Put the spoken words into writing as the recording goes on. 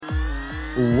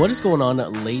What is going on,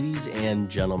 ladies and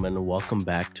gentlemen? Welcome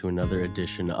back to another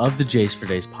edition of the Jays for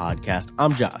Days podcast.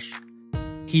 I'm Josh.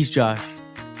 He's Josh.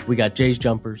 We got Jays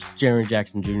Jumpers, Jaren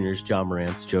Jackson Jr.'s, John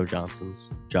Morant's, Joe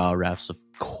Johnson's, Jaw Raffs, of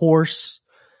course.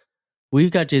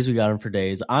 We've got Jays, we got him for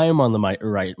days. I am on the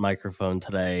right microphone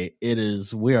today.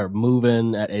 We are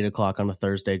moving at 8 o'clock on a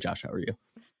Thursday. Josh, how are you?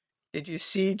 Did you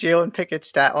see Jalen Pickett's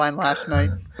stat line last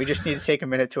night? We just need to take a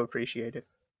minute to appreciate it.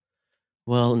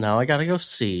 Well, now I got to go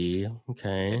see.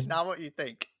 Okay. It's not what you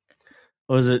think.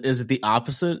 Oh, is it the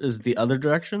opposite? Is it the other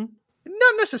direction?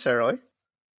 Not necessarily.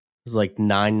 It's like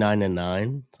 9, 9, and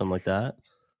 9, something like that.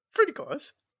 Pretty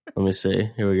close. Let me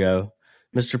see. Here we go.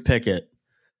 Mr. Pickett.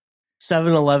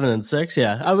 7, 11, and 6.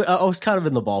 Yeah, I was kind of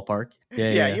in the ballpark.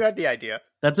 Yeah, you had the idea.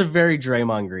 That's a very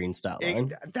Draymond Green style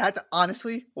line. That's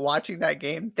honestly, watching that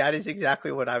game, that is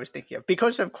exactly what I was thinking of.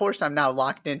 Because, of course, I'm now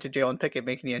locked into Jalen Pickett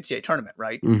making the NCAA tournament,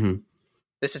 right? Mm-hmm.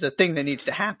 This is a thing that needs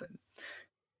to happen.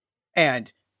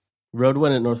 And road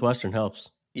win at Northwestern helps.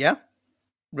 Yeah.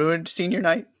 Ruined senior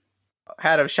night.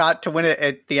 Had a shot to win it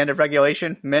at the end of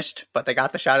regulation. Missed, but they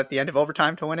got the shot at the end of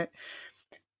overtime to win it.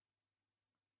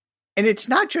 And it's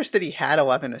not just that he had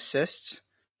 11 assists.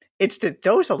 It's that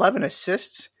those 11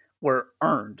 assists were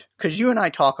earned. Because you and I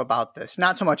talk about this,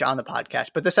 not so much on the podcast,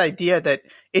 but this idea that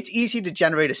it's easy to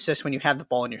generate assists when you have the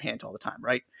ball in your hand all the time,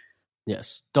 right?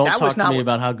 Yes. Don't talk to me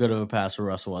about how good of a passer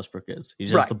Russell Westbrook is. He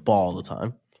just has the ball all the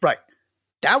time. Right.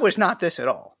 That was not this at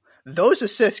all. Those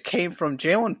assists came from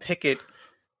Jalen Pickett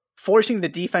forcing the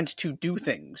defense to do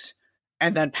things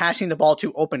and then passing the ball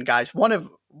to open guys. One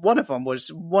of them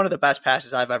was one of the best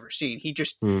passes I've ever seen. He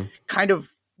just kind of,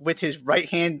 with his right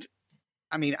hand,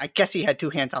 I mean, I guess he had two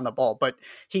hands on the ball, but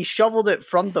he shoveled it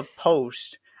from the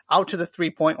post out to the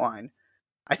three-point line.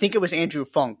 I think it was Andrew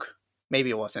Funk.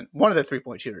 Maybe it wasn't. One of the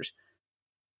three-point shooters.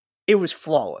 It was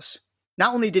flawless.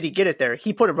 Not only did he get it there,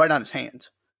 he put it right on his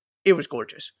hands. It was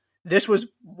gorgeous. This was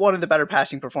one of the better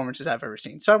passing performances I've ever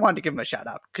seen. So I wanted to give him a shout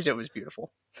out because it was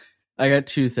beautiful. I got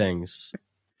two things.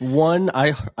 One,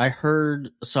 I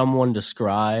heard someone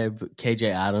describe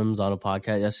KJ Adams on a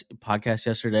podcast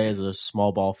yesterday as a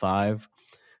small ball 5,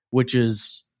 which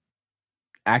is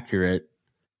accurate.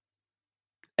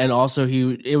 And also,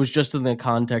 it was just in the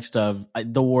context of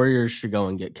the Warriors should go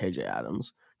and get KJ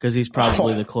Adams because he's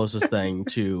probably the closest thing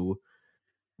to,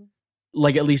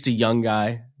 like, at least a young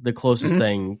guy, the closest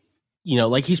thing,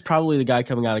 like he's probably the guy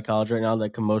coming out of college right now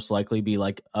that can most likely be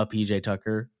like a PJ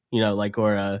Tucker, like,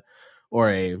 or a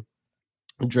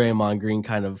Draymond Green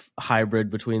kind of hybrid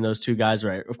between those two guys,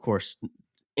 right? Of course,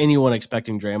 anybody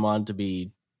expecting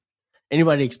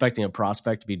a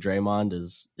prospect to be Draymond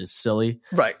is silly.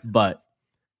 Right. But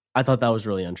I thought that was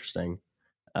really interesting.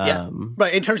 Yeah.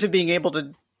 Right. In terms of being able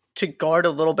to guard a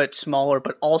little bit smaller,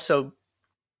 but also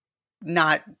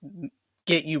not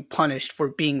get you punished for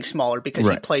being smaller because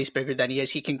he plays bigger than he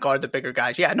is. He can guard the bigger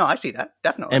guys. Yeah, no, I see that.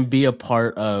 Definitely. And be a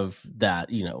part of that,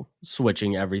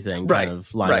 switching everything kind of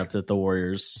lineup that the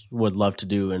Warriors would love to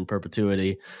do in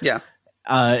perpetuity. Yeah.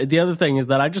 The other thing is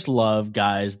that I just love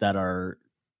guys that are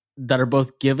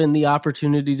both given the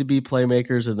opportunity to be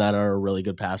playmakers and that are really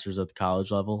good passers at the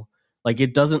college level. Like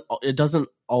it doesn't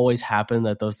always happen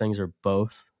that those things are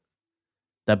both.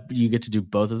 That you get to do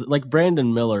both of them. Like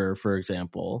Brandon Miller, for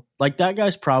example. Like that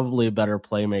guy's probably a better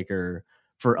playmaker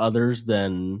for others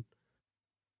than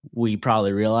we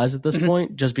probably realize at this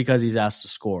point, just because he's asked to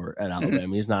score at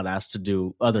Alabama. He's not asked to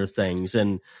do other things.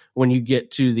 And when you get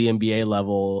to the NBA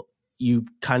level, you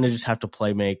kind of just have to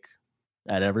play make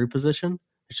at every position.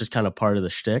 It's just kind of part of the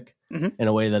shtick in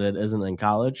a way that it isn't in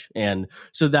college. And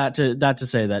so that to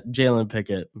say that Jalen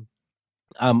Pickett,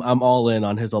 I'm all in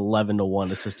on his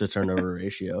 11-to-1 assist to turnover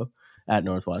ratio at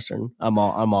Northwestern. I'm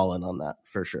all in on that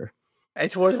for sure.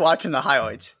 It's worth watching the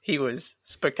highlights. He was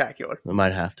spectacular. I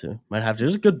might have to. It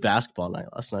was a good basketball night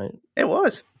last night. It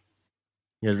was.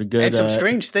 You had a good, and some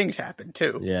strange things happened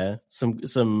too. Yeah,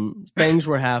 some things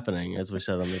were happening, as we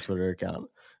said on the Twitter account.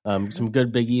 Some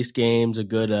good Big East games, a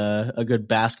good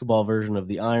basketball version of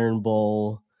the Iron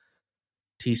Bowl.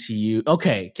 TCU.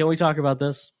 Okay, can we talk about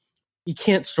this? You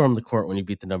can't storm the court when you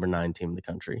beat the number 9 team in the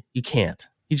country. You can't.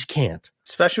 You just can't.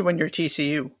 Especially when you're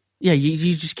TCU. Yeah,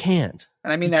 you just can't.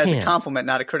 And I mean that as a compliment,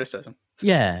 not a criticism.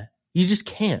 Yeah, you just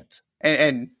can't.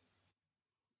 And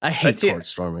I hate court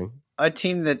storming. A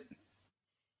team that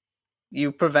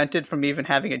you prevented from even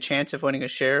having a chance of winning a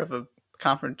share of a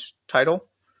conference title.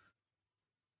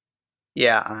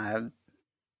 Yeah,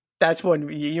 that's when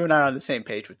you and I are on the same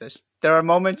page with this. There are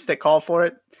moments that call for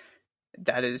it.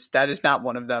 That is not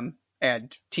one of them.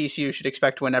 And TCU should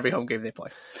expect to win every home game they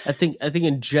play. I think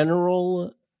in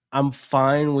general, I'm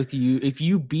fine with you. If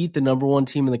you beat the number 1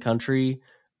 team in the country,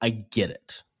 I get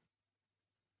it.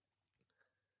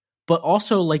 But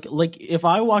also, like if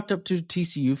I walked up to a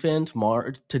TCU fan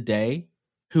today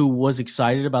who was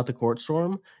excited about the court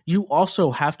storm, you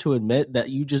also have to admit that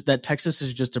that Texas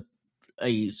is just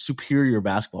a superior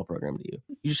basketball program to you.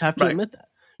 You just have to admit that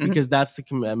because that's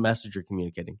the message you're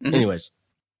communicating. Anyways,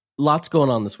 lots going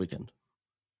on this weekend.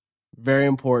 Very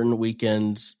important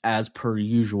weekend as per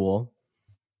usual.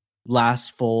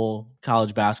 Last full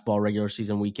college basketball regular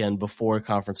season weekend before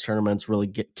conference tournaments really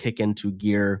kick into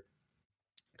gear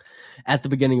at the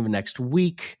beginning of next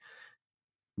week.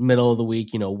 Middle of the week,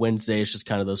 Wednesday is just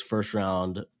kind of those first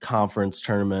round conference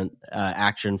tournament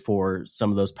action for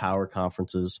some of those power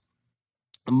conferences.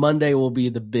 Monday will be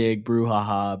the big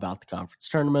brouhaha about the conference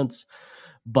tournaments,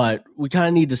 but we kind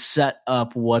of need to set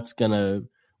up what's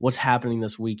happening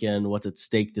this weekend, what's at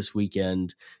stake this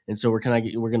weekend. And so we're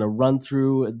going to run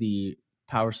through the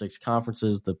Power Six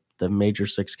conferences, the major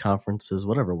six conferences,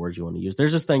 whatever words you want to use.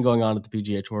 There's this thing going on at the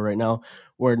PGA Tour right now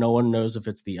where no one knows if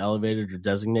it's the elevated or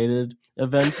designated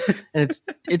events, and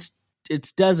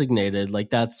it's designated, like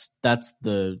that's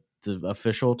the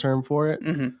official term for it.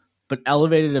 Mm-hmm. But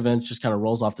elevated events just kind of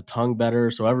rolls off the tongue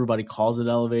better, so everybody calls it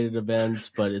elevated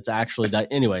events, but it's actually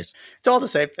anyways. It's all the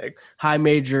same thing. High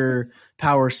major,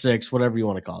 Power Six, whatever you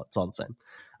want to call it, it's all the same.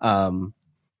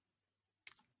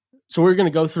 So we're going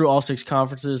to go through all six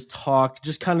conferences,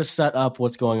 just kind of set up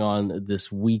what's going on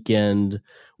this weekend,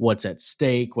 what's at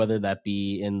stake, whether that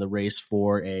be in the race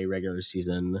for a regular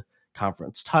season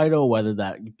conference title, whether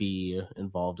that be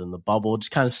involved in the bubble,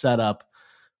 just kind of set up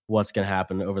what's going to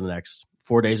happen over the next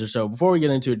 4 days or so. Before we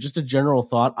get into it, just a general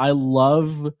thought. I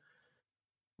love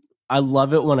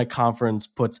it when a conference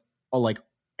puts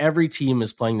every team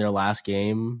is playing their last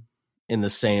game in the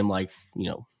same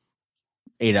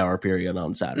 8-hour period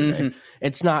on Saturday. Mm-hmm.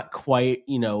 It's not quite,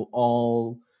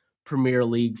 all Premier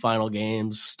League final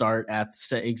games start at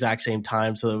the exact same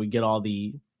time so that we get all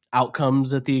the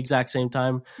outcomes at the exact same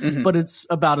time. Mm-hmm. But it's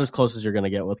about as close as you're going to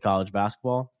get with college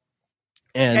basketball.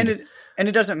 And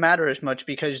it doesn't matter as much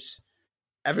because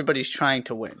everybody's trying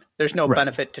to win. There's no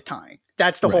benefit to tying.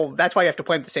 That's that's why you have to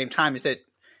play at the same time, is that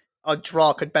a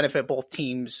draw could benefit both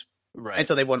teams. Right. And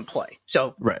so they wouldn't play.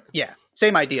 So yeah,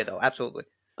 same idea though. Absolutely.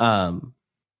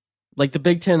 The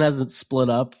Big Ten hasn't split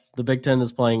up. The Big Ten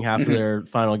is playing half of their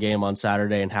final game on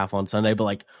Saturday and half on Sunday,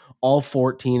 but all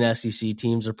 14 SEC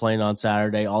teams are playing on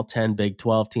Saturday. All 10 Big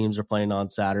 12 teams are playing on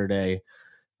Saturday.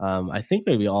 I think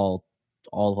maybe all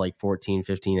 14,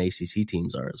 15 ACC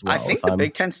teams are as well. I think the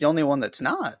Big Ten's the only one that's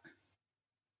not.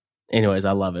 Anyways,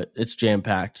 I love it. It's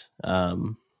jam-packed.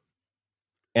 And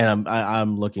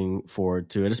I'm looking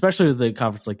forward to it, especially with the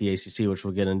conference like the ACC, which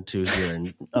we'll get into here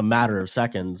in a matter of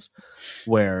seconds,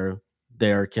 where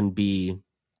there can be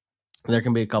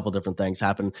a couple different things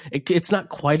happen. It's not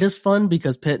quite as fun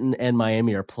because Pitt and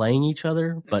Miami are playing each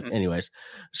other, but anyways,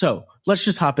 so let's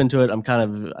just hop into it. I'm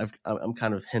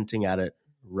kind of hinting at it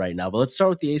right now, but let's start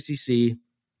with the ACC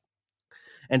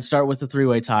and start with the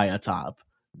three-way tie atop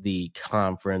the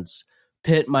conference.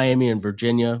 Pitt, Miami, and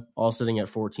Virginia all sitting at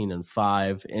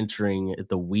 14-5 entering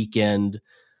the weekend.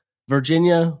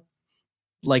 Virginia,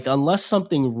 unless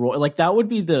something that would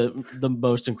be the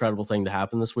most incredible thing to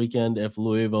happen this weekend if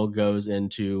Louisville goes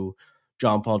into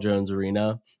John Paul Jones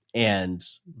Arena and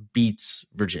beats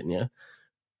Virginia.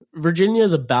 Virginia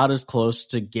is about as close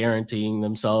to guaranteeing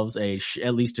themselves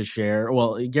at least a share.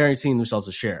 Well, guaranteeing themselves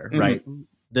a share, right?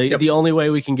 The only way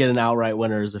we can get an outright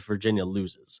winner is if Virginia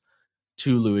loses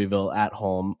to Louisville at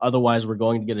home. Otherwise, we're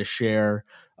going to get a share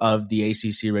of the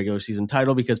ACC regular season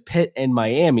title because Pitt and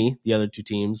Miami, the other two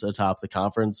teams atop the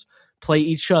conference, play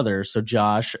each other. So,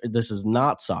 Josh, this is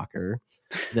not soccer.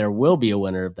 There will be a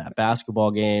winner of that basketball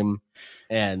game,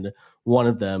 and one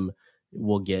of them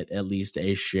will get at least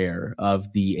a share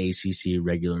of the ACC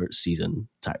regular season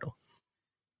title.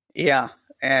 Yeah,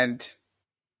 and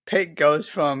Pitt goes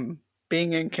from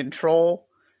being in control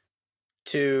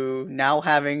to now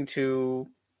having to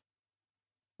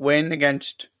win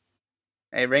against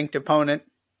a ranked opponent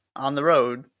on the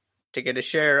road to get a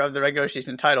share of the regular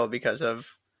season title because of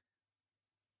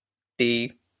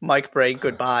the Mike Brey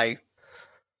goodbye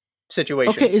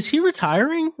situation. Okay, is he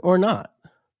retiring or not?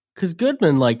 Because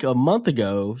Goodman, a month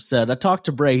ago, said, I talked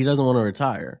to Brey, he doesn't want to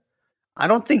retire. I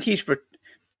don't think he's...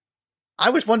 I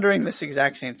was wondering this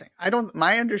exact same thing.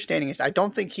 My understanding is I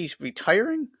don't think he's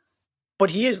retiring, but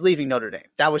he is leaving Notre Dame.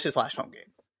 That was his last home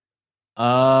game.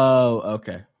 Oh,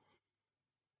 okay.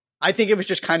 I think it was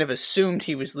just kind of assumed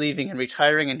he was leaving and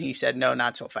retiring, and he said, no,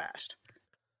 not so fast.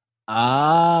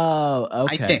 Oh,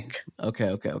 okay. I think.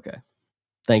 Okay.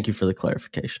 Thank you for the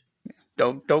clarification.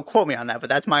 Don't quote me on that, but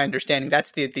that's my understanding.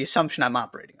 That's the assumption I'm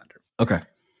operating under. Okay.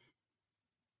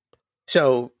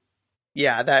 So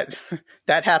yeah, that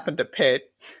that happened to Pitt,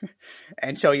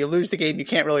 and so you lose the game you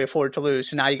can't really afford to lose.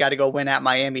 So now you got to go win at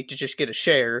Miami to just get a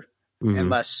share,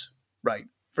 unless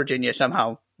Virginia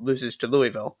somehow loses to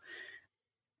Louisville.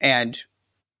 And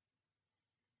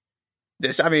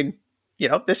this, I mean,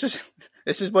 this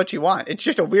is what you want. It's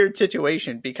just a weird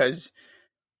situation because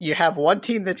you have one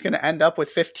team that's going to end up with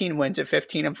 15 wins at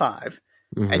 15-5,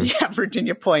 and you have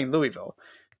Virginia playing Louisville.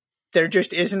 There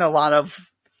just isn't a lot of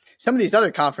some of these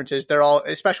other conferences. They're all,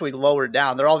 especially lower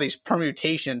down, they're all these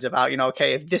permutations about,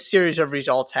 okay, if this series of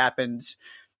results happens,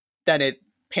 then it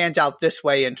pans out this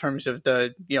way in terms of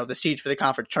the, the seeds for the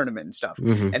conference tournament and stuff.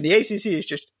 And the ACC is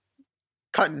just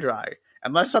cut and dry.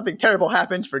 Unless something terrible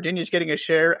happens, Virginia's getting a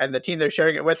share, and the team they're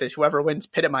sharing it with is whoever wins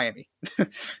Pitt at Miami.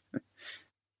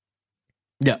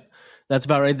 Yeah, that's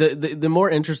about right. The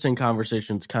more interesting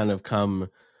conversations kind of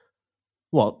come,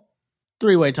 well,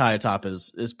 three-way tie atop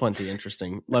is plenty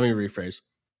interesting. Let me rephrase.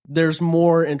 There's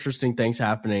more interesting things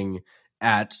happening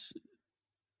at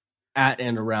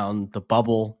and around the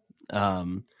bubble.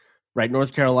 Right,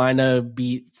 North Carolina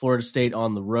beat Florida State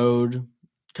on the road,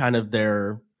 kind of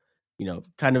their,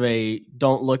 kind of a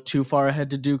don't look too far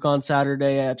ahead to Duke on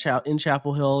Saturday in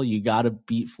Chapel Hill. You got to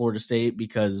beat Florida State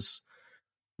because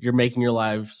you're making your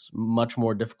lives much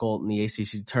more difficult in the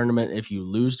ACC tournament if you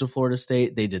lose to Florida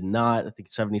State. They did not. I think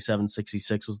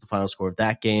 77-66 was the final score of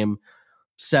that game.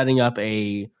 Setting up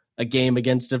a game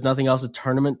against, if nothing else, a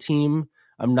tournament team.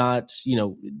 I'm not,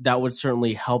 that would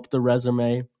certainly help the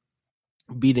resume.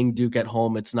 Beating Duke at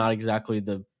home, it's not exactly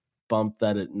the bump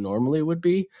that it normally would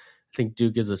be. I think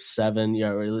Duke is a 7,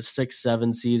 or a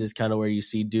 6-7 seed is kind of where you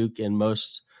see Duke in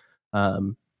most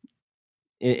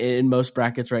in most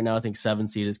brackets right now. I think 7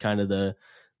 seed is kind of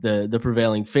the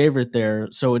prevailing favorite there.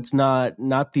 So it's not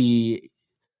the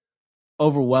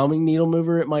overwhelming needle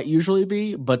mover it might usually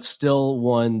be, but still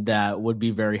one that would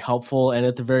be very helpful, and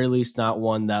at the very least not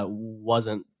one that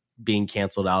wasn't being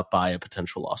canceled out by a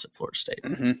potential loss at Florida State.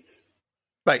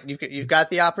 Right, you've got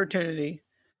the opportunity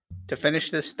to finish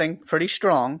this thing pretty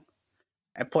strong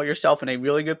and put yourself in a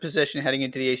really good position heading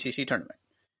into the ACC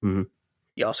tournament.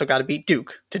 You also got to beat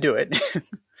Duke to do it,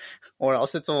 or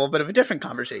else it's a little bit of a different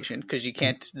conversation because you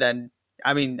can't then.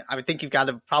 I mean, I would think you've got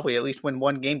to probably at least win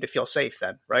one game to feel safe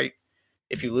then, right?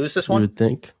 If you lose this one, you would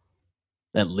think,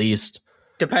 at least.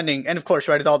 Depending, and of course,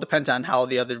 right, it all depends on how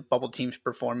the other bubble teams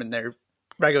perform in their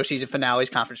regular season finales,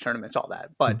 conference tournaments, all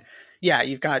that. But yeah,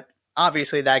 you've got,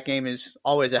 obviously that game is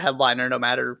always a headliner no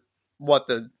matter what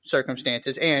the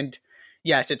circumstances. And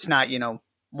yes, it's not,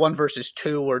 1 versus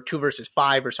 2 or 2 versus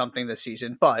 5 or something this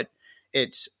season, but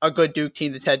it's a good Duke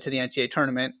team that's headed to the NCAA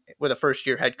tournament with a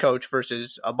first-year head coach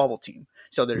versus a bubble team.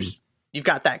 So you've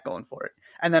got that going for it.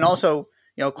 And then also,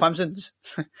 Clemson's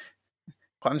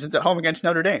at home against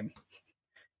Notre Dame.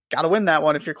 Got to win that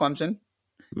one if you're Clemson.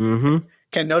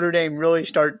 Can Notre Dame really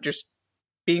start just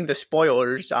being the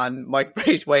spoilers on Mike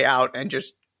Brey's way out and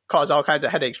just cause all kinds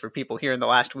of headaches for people here in the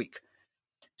last week?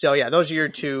 So yeah, those are your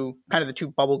the two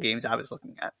bubble games I was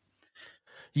looking at.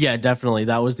 Yeah, definitely.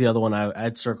 That was the other one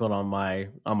I'd circled on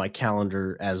my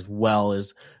calendar as well,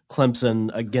 as Clemson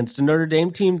against a Notre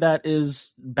Dame team that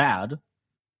is bad,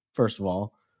 first of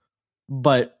all,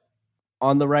 but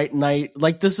on the right night,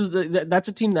 like that's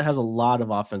a team that has a lot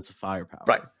of offensive firepower,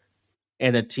 right?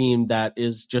 And a team that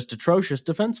is just atrocious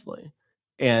defensively.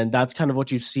 And that's kind of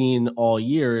what you've seen all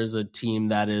year, is a team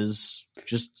that is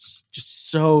just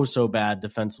so bad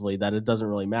defensively that it doesn't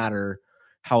really matter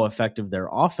how effective their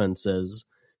offense is.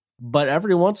 But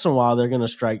every once in a while, they're going to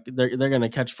strike. They're going to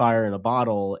catch fire in a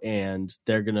bottle, and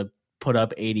they're going to put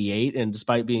up 88. And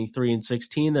despite being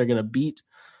 3-16, they're going to beat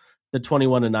the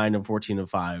 21-9 and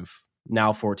 14-5,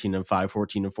 now 14-5,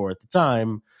 14-4 at the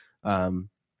time.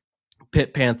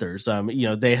 Pitt Panthers.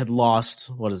 They had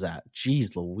lost. What is that?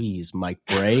 Jeez Louise, Mike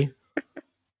Brey.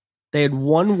 They had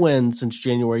 1 win since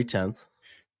January 10th,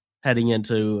 heading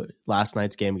into last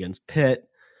night's game against Pitt.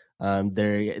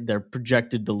 They're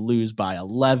projected to lose by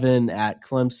 11 at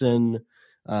Clemson,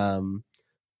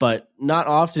 but not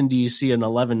often do you see an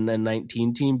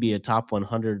 11-19 team be a top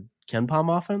 100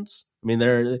 KenPom offense. I mean,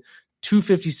 they're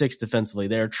 256 defensively.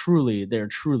 They're truly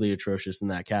atrocious in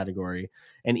that category,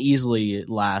 and easily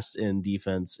last in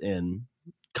defense in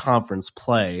conference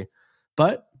play.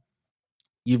 But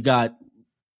you've got,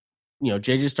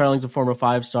 JJ Starling's a former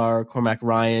 5-star, Cormac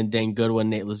Ryan, Dane Goodwin,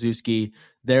 Nate Laszewski.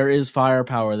 There is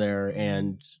firepower there,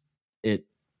 and it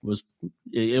was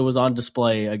on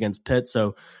display against Pitt.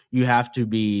 So you have to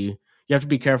be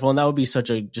careful, and that would be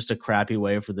just a crappy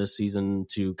way for this season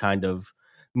to kind of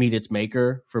meet its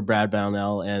maker for Brad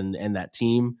Brownell and that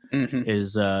team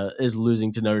is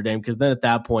losing to Notre Dame, because then at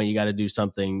that point you got to do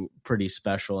something pretty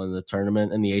special in the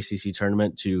tournament, in the ACC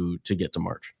tournament, to get to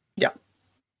March. Yeah.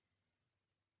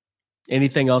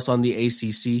 Anything else on the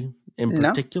ACC in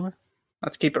particular? No.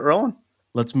 Let's keep it rolling.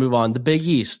 Let's move on. The Big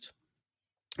East.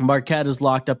 Marquette has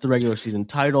locked up the regular season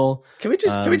title. Can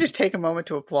we just take a moment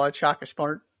to applaud Shaka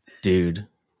Smart? Dude,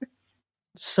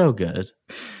 so good.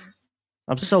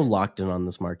 I'm so locked in on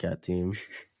this Marquette team.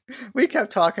 We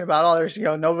kept talking about, there's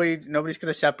nobody's going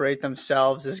to separate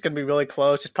themselves. This is going to be really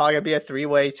close. It's probably going to be a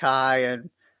 3-way tie. And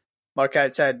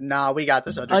Marquette said, "Nah, we got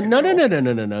this under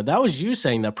control." No. That was you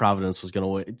saying that Providence was going to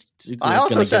win. I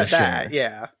also said that,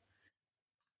 yeah.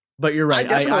 But you're right.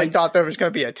 I definitely thought there was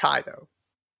going to be a tie, though.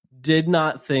 Did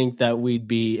not think that we'd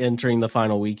be entering the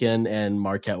final weekend and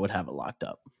Marquette would have it locked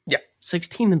up. Yeah.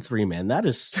 16-3, man. That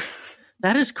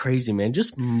is crazy, man.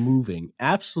 Just moving.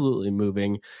 Absolutely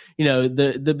moving.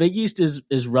 The Big East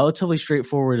is relatively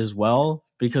straightforward as well,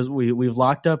 because we've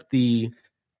locked up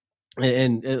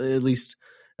and at least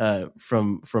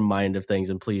from my end of things,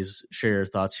 and please share your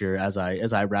thoughts here as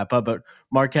I wrap up, but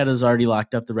Marquette has already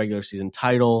locked up the regular season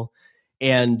title,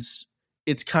 and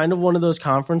it's kind of one of those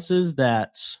conferences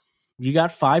that you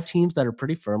got 5 teams that are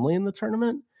pretty firmly in the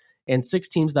tournament and 6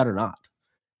 teams that are not.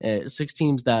 6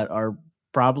 teams that are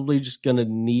probably just going to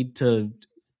need to.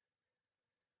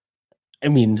 I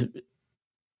mean,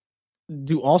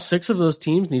 do all 6 of those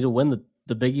teams need to win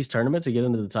the Big East tournament to get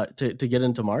into to get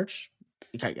into March?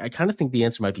 I kind of think the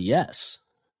answer might be yes.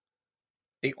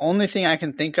 The only thing I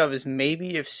can think of is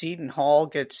maybe if Seton Hall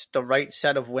gets the right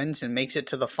set of wins and makes it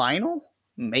to the final.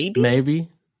 Maybe.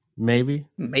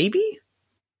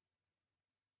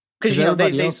 Because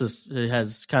everybody else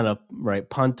has kind of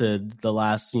punted the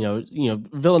last.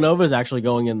 Villanova is actually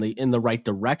going in the right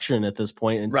direction at this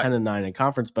point, in 10-9 in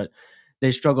conference, but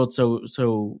they struggled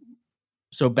so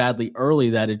badly early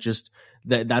that it just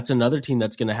that's another team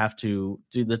that's going to have to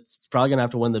do. That's probably going to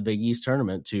have to win the Big East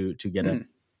tournament to get in.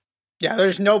 Yeah,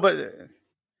 there's nobody.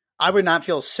 I would not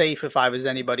feel safe if I was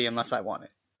anybody unless I won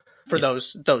it for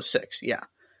those 6. Yeah,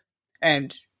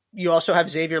 and you also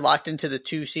have Xavier locked into the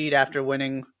 2 seed after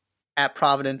winning at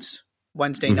Providence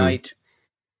Wednesday night.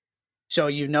 So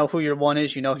you know who your 1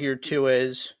 is, you know who your 2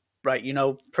 is, right? You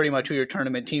know pretty much who your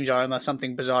tournament teams are unless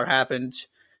something bizarre happens.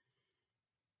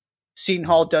 Seton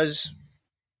Hall does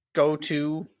go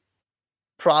to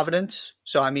Providence.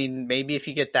 So, I mean, maybe if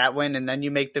you get that win and then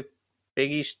you make the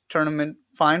Big East tournament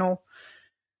final.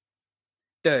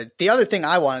 The other thing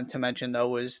I wanted to mention, though,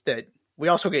 was that we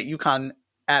also get UConn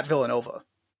at Villanova.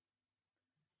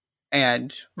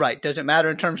 And, does it matter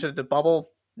in terms of the bubble?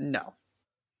 No.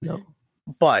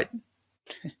 But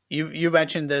you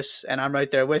mentioned this, and I'm right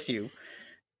there with you.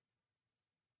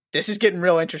 This is getting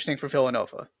real interesting for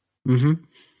Villanova. Mm-hmm.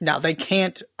 Now, they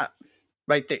can't,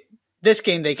 this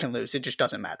game they can lose. It just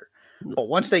doesn't matter. But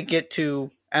once they get to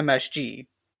MSG,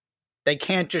 they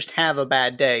can't just have a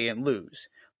bad day and lose.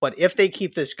 But if they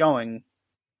keep this going,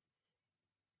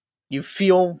 you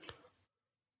feel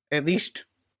at least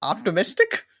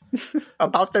optimistic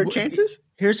about their chances?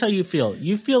 Here's how you feel.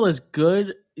 You feel as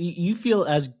good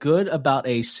about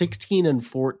a 16-14,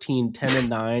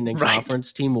 10-9 in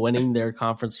conference team winning their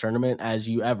conference tournament as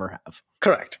you ever have.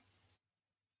 Correct.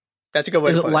 That's a good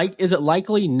way to put it. Is it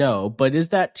likely? No, but is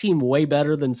that team way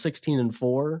better than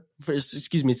 16-4?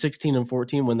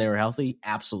 16-14 when they were healthy?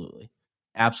 Absolutely.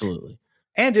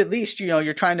 And at least,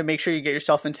 you're trying to make sure you get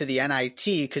yourself into the NIT,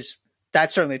 because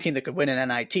that's certainly a team that could win an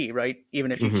NIT, right?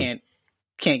 Even if you can't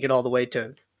get all the way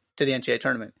to the NCAA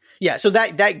tournament. Yeah, so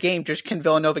that game, just can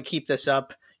Villanova keep this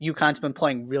up? UConn's been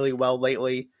playing really well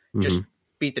lately. Just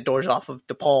beat the doors off of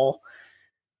DePaul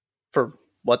for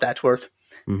what that's worth.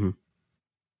 Mm-hmm.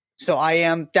 So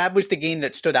that was the game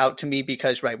that stood out to me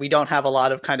because, we don't have a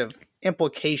lot of kind of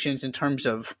implications in terms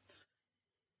of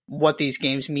what these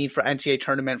games mean for NCAA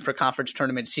tournament, for conference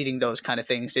tournament, seeding, those kind of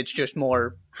things. It's just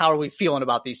more, how are we feeling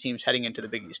about these teams heading into the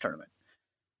Big East tournament?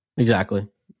 Exactly.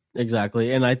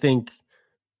 And I think,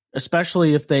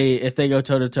 especially if they go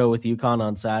toe to toe with UConn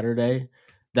on Saturday,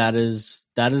 that is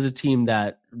a team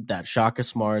that Shaka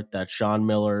Smart, that Sean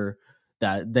Miller,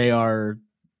 that they are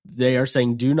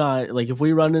saying, do not, if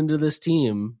we run into this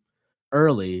team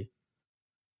early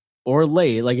or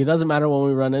late, it doesn't matter when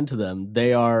we run into them,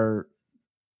 they are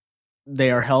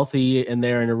healthy and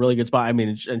they're in a really good spot. I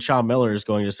mean, and Sean Miller is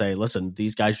going to say, listen,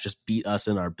 these guys just beat us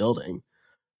in our building,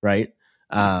 right?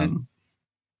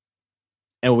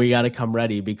 And we got to come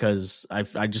ready, because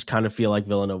I just kind of feel like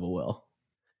Villanova will.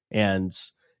 And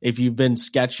if you've been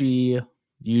sketchy,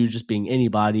 you just being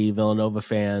anybody, Villanova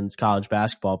fans, college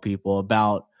basketball people,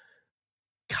 about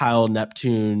Kyle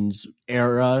Neptune's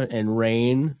era and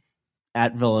reign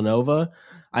at Villanova.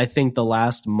 I think the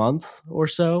last month or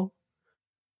so,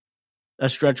 a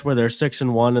stretch where they're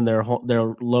 6-1 and their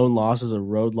lone loss is a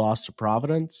road loss to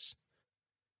Providence,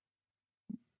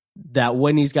 that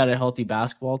when he's got a healthy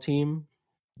basketball team,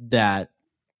 that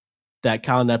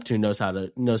Kyle Neptune knows how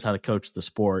to coach the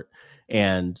sport,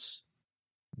 and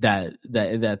that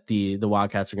the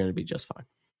Wildcats are going to be just fine.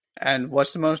 And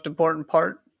what's the most important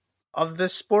part of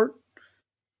this sport?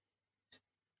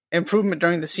 Improvement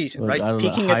during the season, right?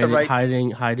 Peaking at the right,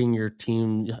 hiding your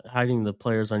team, hiding the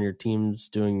players on your teams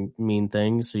doing mean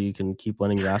things so you can keep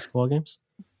winning basketball games.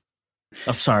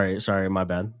 I'm sorry, my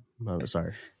bad. I'm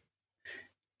sorry.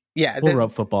 Yeah, we'll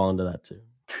rub football into that too.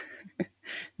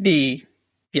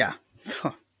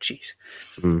 Oh, jeez.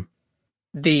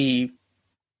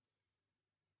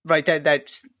 Right,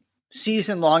 that's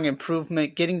season-long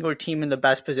improvement, getting your team in the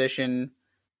best position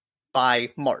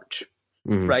by March,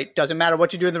 right? Doesn't matter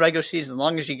what you do in the regular season as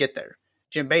long as you get there.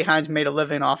 Jim Boeheim's made a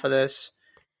living off of this.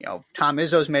 Tom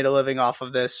Izzo's made a living off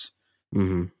of this.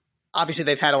 Obviously,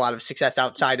 they've had a lot of success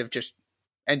outside of just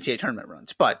NCAA tournament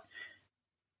runs, but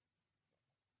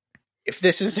if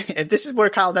this is where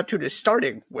Kyle Neptune is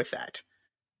starting with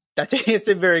it's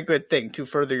a very good thing to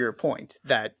further your point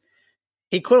that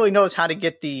he clearly knows how to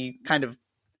get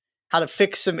how to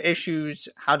fix some issues,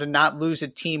 how to not lose a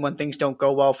team when things don't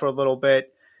go well for a little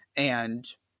bit, and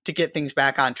to get things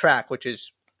back on track, which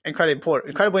is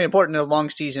incredibly important in a long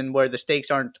season where the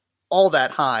stakes aren't all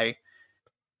that high,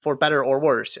 for better or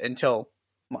worse, until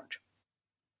March.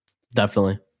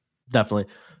 Definitely.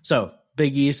 So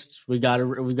Big East, we got it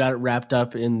wrapped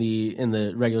up in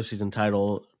the regular season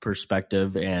title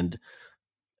perspective, and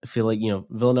I feel like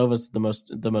Villanova's the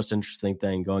most interesting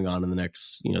thing going on in the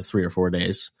next 3 or 4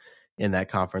 days in that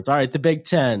conference. All right, the Big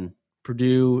Ten,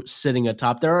 Purdue sitting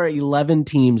atop. There are 11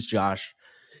 teams, Josh,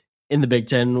 in the Big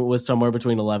Ten with somewhere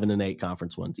between 11 and 8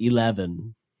 conference wins.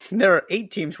 11. There are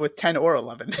 8 teams with 10 or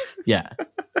 11. Yeah.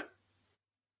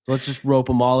 So let's just rope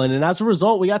them all in, and as a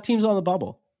result, we got teams on the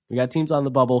bubble. We got teams on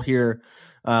the bubble here.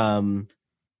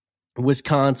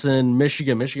 Wisconsin,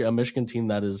 Michigan, a Michigan team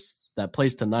that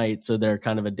plays tonight, so they're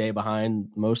kind of a day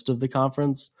behind most of the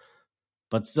conference,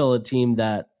 but still a team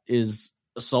that is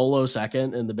a solo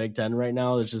second in the Big Ten right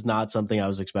now. It's just not something I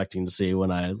was expecting to see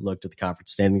when I looked at the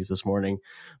conference standings this morning.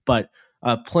 But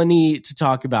plenty to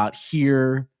talk about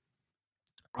here.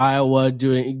 Iowa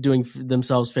doing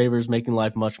themselves favors, making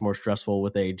life much more stressful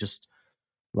with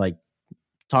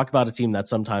talk about a team that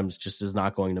sometimes just is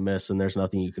not going to miss, and there's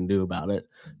nothing you can do about it.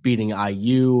 Beating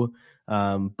IU,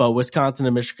 but Wisconsin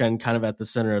and Michigan kind of at the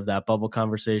center of that bubble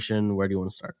conversation. Where do you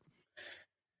want to start?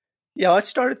 Yeah, let's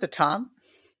start at the top.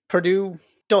 Purdue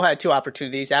still had 2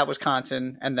 opportunities at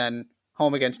Wisconsin and then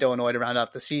home against Illinois to round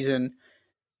out the season.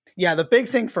 Yeah, the big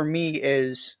thing for me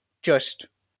is just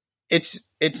it's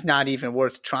not even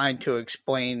worth trying to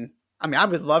explain. I mean, I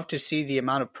would love to see the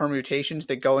amount of permutations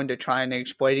that go into trying to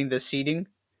explaining the seeding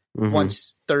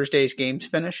once Thursday's games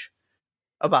finish,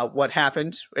 about what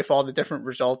happens if all the different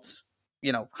results,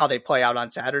 how they play out on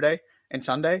Saturday and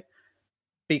Sunday,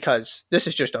 because this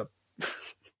is just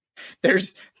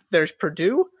there's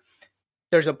Purdue,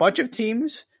 there's a bunch of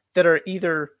teams that are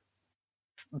either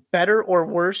better or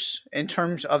worse in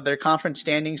terms of their conference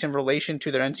standings in relation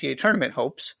to their NCAA tournament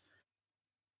hopes,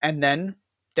 and then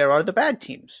there are the bad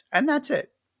teams, and that's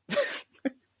it.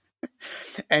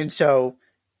 And so,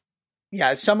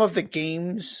 yeah, some of the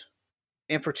games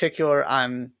in particular,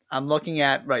 I'm looking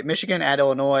at, right, Michigan at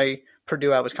Illinois,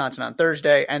 Purdue at Wisconsin on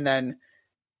Thursday, and then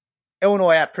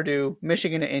Illinois at Purdue,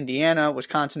 Michigan at Indiana,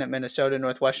 Wisconsin at Minnesota,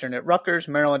 Northwestern at Rutgers,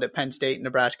 Maryland at Penn State,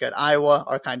 Nebraska at Iowa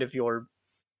are kind of your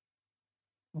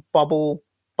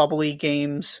bubbly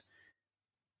games.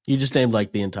 You just named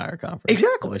the entire conference.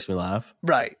 Exactly. That makes me laugh.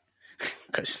 Right.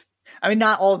 Because, I mean,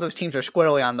 not all of those teams are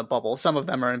squarely on the bubble. Some of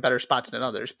them are in better spots than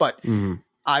others. But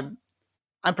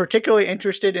I'm particularly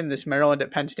interested in this Maryland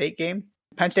at Penn State game.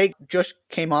 Penn State just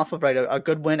came off of a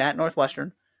good win at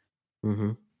Northwestern.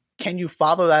 Can you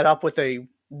follow that up with a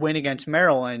win against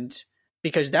Maryland?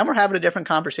 Because then we're having a different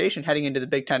conversation heading into the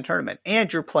Big Ten tournament,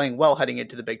 and you're playing well heading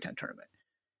into the Big Ten tournament.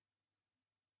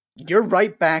 You're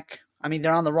right back. I mean,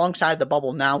 they're on the wrong side of the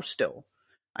bubble now still,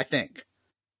 I think.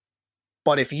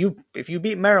 But if you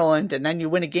beat Maryland and then you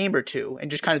win a game or two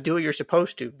and just kind of do what you're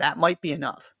supposed to, that might be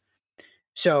enough.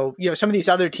 So, some of these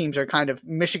other teams are kind of,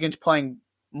 Michigan's playing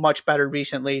much better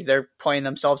recently. They're playing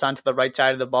themselves onto the right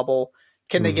side of the bubble.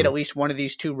 Can they get at least one of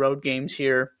these 2 road games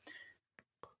here?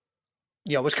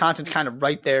 Wisconsin's kind of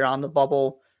right there on the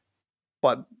bubble.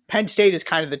 But Penn State is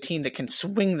kind of the team that can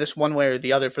swing this one way or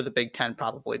the other for the Big Ten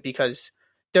probably, because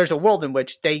there's a world in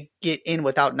which they get in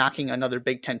without knocking another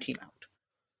Big Ten team out.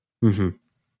 Mm-hmm.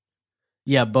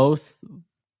 Yeah, both.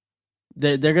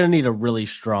 They're going to need a really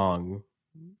strong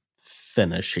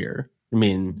finish here. I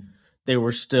mean, they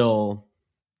were still,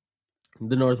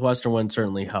 the Northwestern one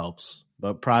certainly helps,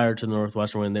 but prior to the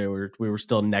Northwestern one, we were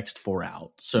still next four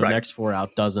out. So next four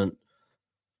out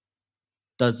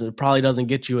probably doesn't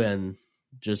get you in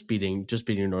just beating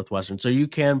Northwestern. So you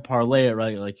can parlay it,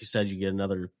 right? Like you said, you get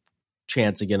another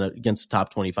chance again against the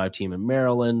top 25 team in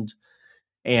Maryland,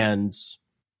 and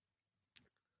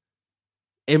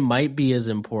it might be as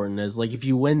important as, like, if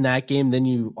you win that game, then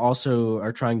you also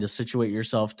are trying to situate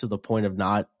yourself to the point of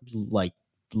not like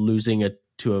losing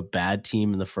to a bad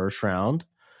team in the first round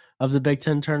of the Big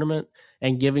Ten tournament,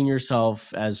 and giving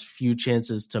yourself as few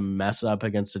chances to mess up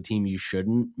against a team you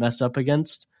shouldn't mess up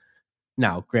against.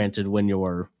 Now, granted, when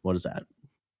you're, what is that,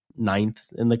 9th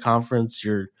in the conference,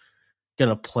 you're going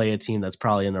to play a team that's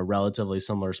probably in a relatively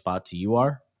similar spot to you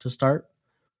are to start.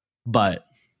 But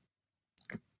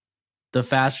the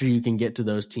faster you can get to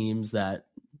those teams that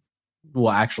will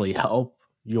actually help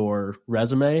your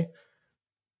resume,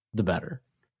 the better.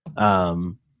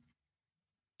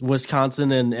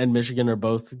 Wisconsin and Michigan are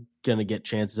both going to get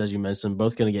chances, as you mentioned,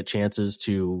 both going to get chances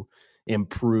to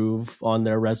improve on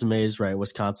their resumes, right?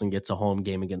 Wisconsin gets a home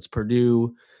game against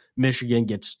Purdue. Michigan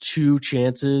gets 2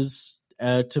 chances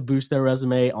to boost their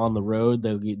resume on the road.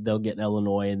 They'll get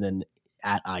Illinois and then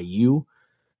at IU.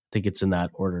 I think it's in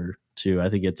that order too. I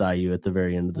think it's IU at the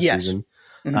very end of the season.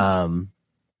 Mm-hmm.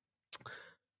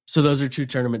 So those are 2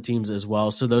 tournament teams as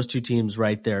well. So those 2 teams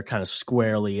right there kind of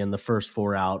squarely in the first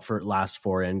 4 out for last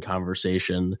 4 in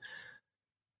conversation,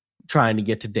 trying to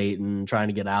get to Dayton, trying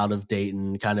to get out of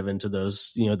Dayton, kind of into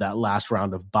those, that last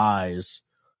round of buys,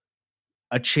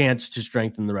 a chance to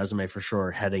strengthen the resume for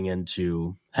sure heading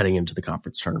into the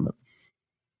conference tournament.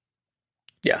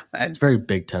 Yeah. It's very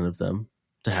Big Ten of them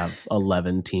to have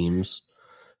 11 teams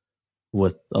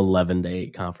with 11 to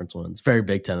 8 conference wins. Very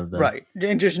Big Ten of them. Right.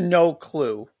 And just no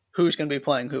clue who's going to be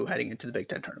playing who heading into the Big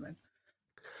Ten tournament.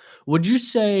 Would you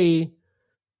say,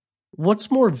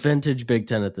 what's more vintage Big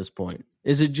Ten at this point?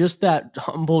 Is it just that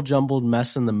humble jumbled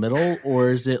mess in the middle,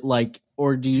 or is it like,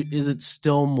 is it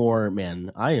still more,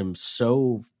 man, I am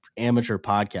so amateur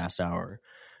podcast hour.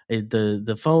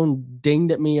 The phone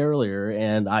dinged at me earlier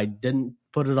and I didn't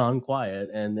put it on quiet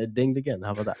and it dinged again.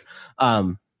 How about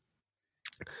that?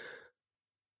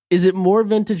 Is it more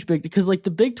vintage Big? Because like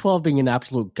the Big 12 being an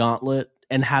absolute gauntlet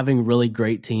and having really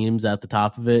great teams at the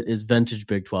top of it is vintage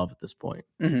Big 12 at this point.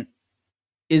 Mm-hmm.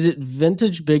 Is it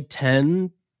vintage Big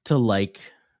 10 to like,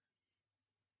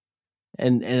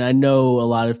 and I know a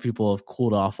lot of people have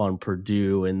cooled off on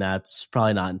Purdue, and that's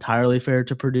probably not entirely fair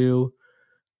to Purdue,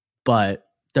 but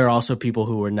there are also people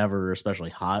who were never especially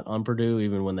hot on Purdue,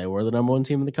 even when they were the number 1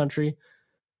 team in the country.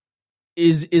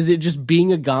 Is it just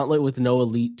being a gauntlet with no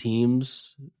elite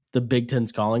teams, the Big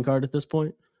Ten's calling card at this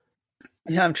point?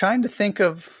 Yeah, I'm trying to think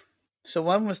of, so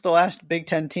when was the last Big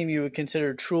Ten team you would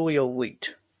consider truly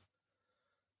elite?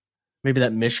 Maybe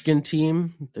that Michigan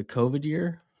team, the COVID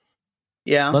year.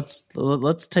 Yeah.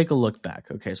 Let's take a look back.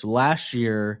 Okay, so last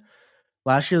year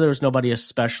there was nobody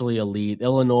especially elite.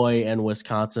 Illinois and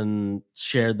Wisconsin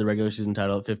shared the regular season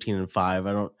title at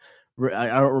 15-5. I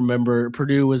don't remember.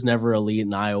 Purdue was never elite,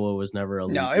 and Iowa was never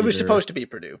elite. No, it was supposed to be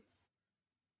Purdue.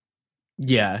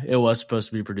 Yeah, it was supposed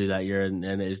to be Purdue that year, and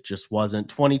it just wasn't.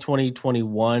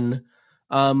 2020-21.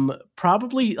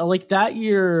 Probably like that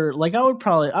year, like I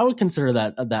would consider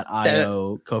that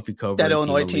Io Kofi Coburn that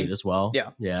Illinois team as well.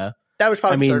 Yeah. That was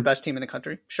probably the 3rd best team in the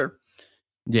country. Sure.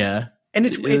 Yeah. And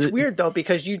it's weird though,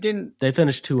 because you didn't, they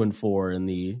finished 2-4 in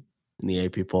the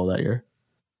AP poll that year.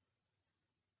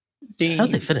 How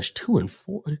did they finish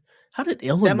 2-4? How did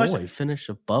Illinois finish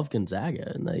above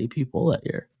Gonzaga in the AP poll that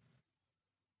year?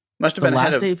 Must have been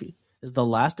last AP. Is the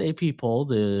last AP poll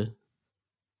the?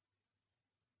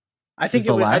 I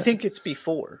think it's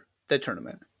before the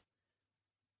tournament.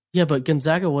 Yeah, but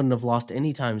Gonzaga wouldn't have lost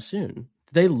any time soon.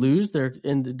 Did they lose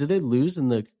in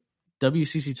the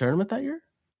WCC tournament that year?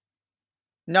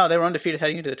 No, they were undefeated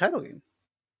heading into the title game.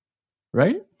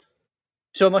 Right?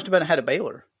 So it must have been ahead of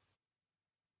Baylor.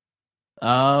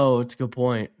 Oh, it's a good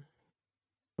point.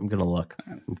 I'm going to look.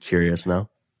 I'm curious now.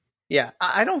 Yeah,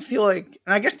 I don't feel like,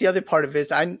 and I guess the other part of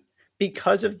it is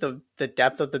because of the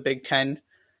depth of the Big Ten,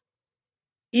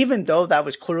 even though that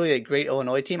was clearly a great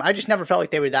Illinois team, I just never felt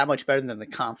like they were that much better than the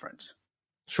conference.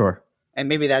 Sure. And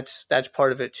maybe that's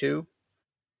part of it too.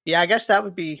 Yeah, I guess that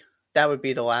would be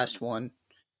the last one.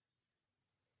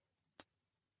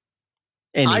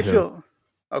 Anywho. I feel.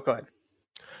 Oh, go ahead.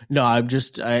 No, I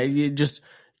just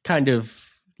kind of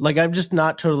like, I'm just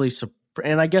not totally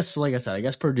and I guess, like I said, I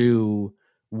guess Purdue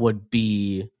would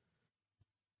be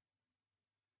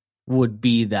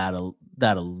that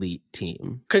elite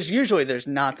team, because usually there's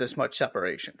not this much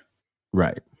separation.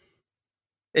 right?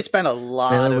 It's been a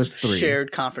lot Baylor of was 3.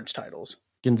 shared conference titles.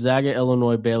 Gonzaga,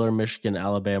 Illinois, Baylor, Michigan,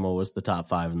 Alabama was the top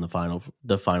 5 in the final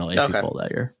AP poll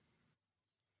that year.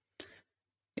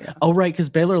 Yeah. Oh, right, because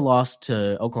Baylor lost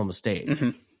to Oklahoma State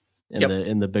Mm-hmm.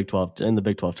 in the Big 12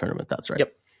 tournament. That's right.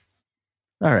 Yep.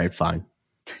 All right, fine.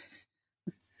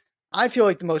 I feel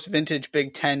like the most vintage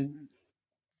Big Ten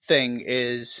thing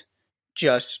is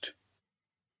just,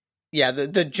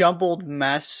 the jumbled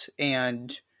mess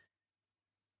and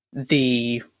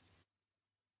the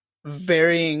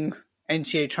varying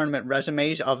NCAA tournament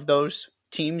resumes of those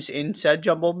teams in said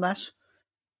jumbled mess.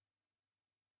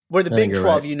 Where the Big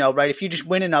 12, right. right? If you just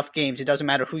win enough games, it doesn't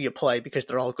matter who you play because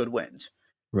they're all good wins.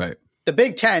 Right. The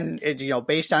Big Ten is,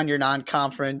 based on your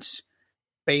non-conference,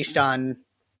 based on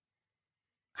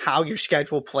how your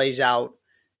schedule plays out,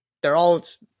 they're all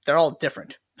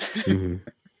different. Mm-hmm.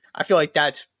 I feel like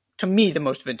that's, to me, the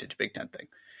most vintage Big Ten thing.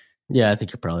 Yeah, I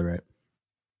think you're probably right.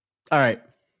 All right.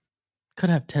 Could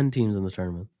have 10 teams in the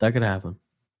tournament. That could happen.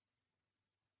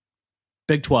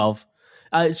 Big 12.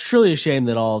 It's truly a shame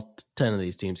that all 10 of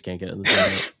these teams can't get in the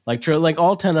tournament. like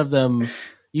all 10 of them,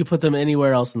 you put them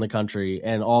anywhere else in the country,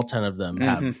 and all 10 of them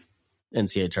have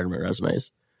NCAA tournament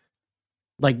resumes.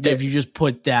 Like, if you just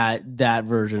put that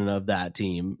version of that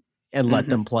team and let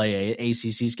them play a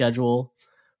ACC schedule,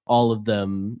 all of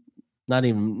them, not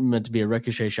even meant to be a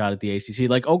ricochet shot at the ACC.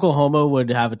 Like, Oklahoma would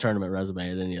have a tournament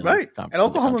resume at any other right. conference. And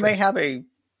Oklahoma may have a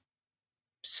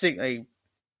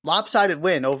lopsided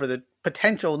win over the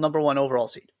potential number 1 overall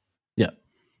seed. Yeah.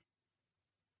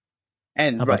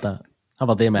 And how about that? How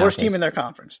about the worst team in their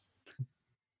conference?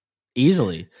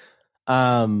 Easily.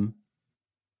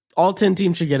 All 10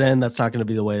 teams should get in. That's not going to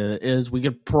be the way it is. We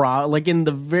could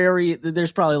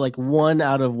there's probably like 1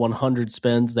 out of 100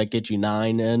 spins that get you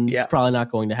 9 in. Yeah. It's probably not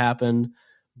going to happen,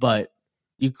 but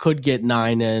you could get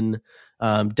 9 in.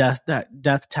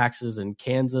 Death taxes in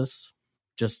Kansas.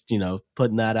 Just,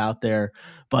 putting that out there.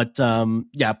 But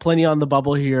plenty on the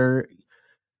bubble here.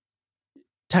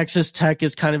 Texas Tech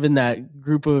is kind of in that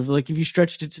group of, like, if you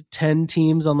stretched it to 10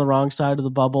 teams on the wrong side of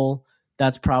the bubble,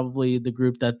 that's probably the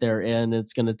group that they're in.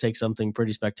 It's going to take something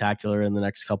pretty spectacular in the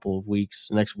next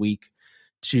next week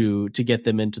to get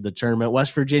them into the tournament.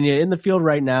 West Virginia in the field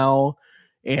right now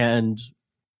and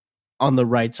on the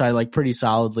right side, like, pretty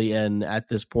solidly in at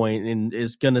this point, and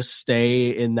is going to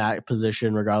stay in that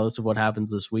position regardless of what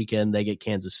happens this weekend. They get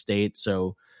Kansas State,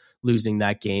 so losing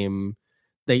that game,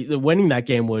 winning that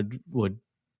game would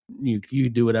you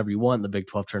do whatever you want in the Big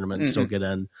 12 tournament and still get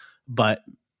in, but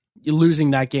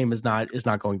losing that game is not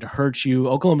going to hurt you.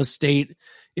 Oklahoma State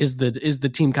is the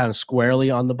team kind of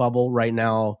squarely on the bubble right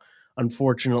now,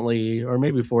 unfortunately, or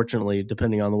maybe fortunately,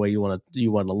 depending on the way you want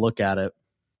to look at it.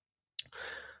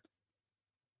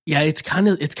 Yeah, it's kind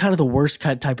of the worst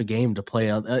type of game to play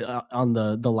on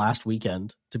the last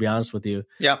weekend, to be honest with you.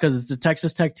 Yeah, because it's a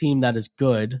Texas Tech team that is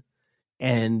good,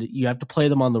 and you have to play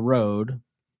them on the road.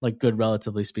 Like, good,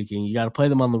 relatively speaking, you got to play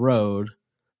them on the road,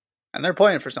 and they're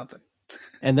playing for something.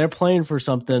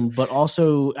 But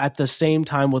also at the same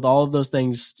time, with all of those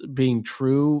things being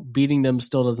true, beating them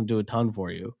still doesn't do a ton for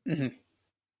you. Mm-hmm.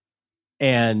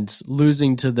 And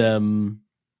losing to them,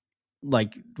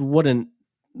 like, wouldn't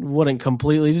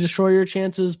completely destroy your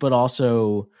chances, but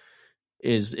also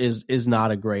is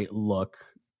not a great look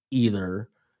either.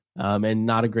 And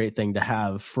not a great thing to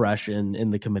have fresh in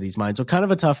the committee's mind. So kind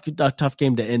of a tough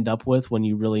game to end up with when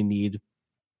you really need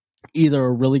either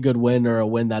a really good win or a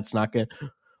win that's not going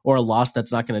or a loss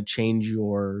that's not going to change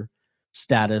your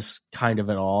status kind of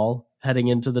at all heading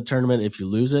into the tournament if you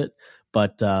lose it.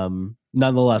 But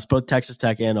nonetheless, both Texas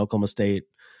Tech and Oklahoma State,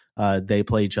 they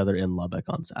play each other in Lubbock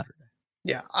on Saturday.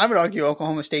 Yeah, I would argue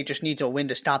Oklahoma State just needs a win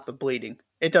to stop the bleeding.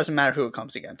 It doesn't matter who it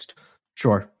comes against.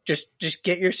 Sure. Just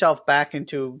get yourself back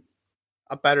into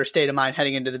a better state of mind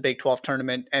heading into the Big 12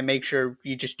 tournament and make sure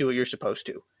you just do what you're supposed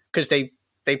to, because they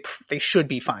should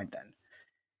be fine then.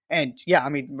 And yeah, I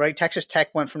mean, right, Texas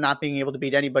Tech went from not being able to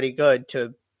beat anybody good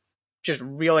to just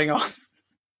reeling off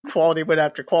quality win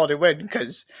after quality win,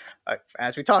 because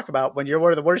as we talk about, when you're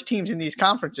one of the worst teams in these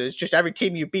conferences, just every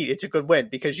team you beat, it's a good win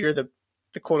because you're the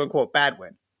quote-unquote bad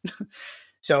win.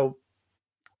 So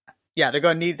yeah, they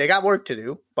got work to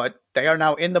do, but they are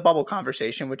now in the bubble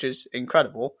conversation, which is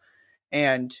incredible.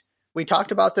 And we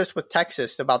talked about this with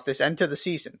Texas, about this end to the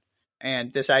season,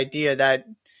 and this idea that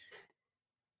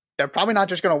they're probably not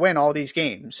just going to win all these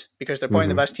games because they're playing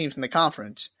the best teams in the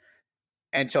conference.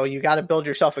 And so you got to build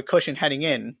yourself a cushion heading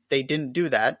in. They didn't do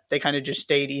that. They kind of just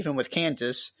stayed even with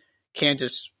Kansas.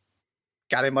 Kansas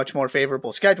got a much more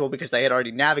favorable schedule because they had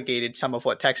already navigated some of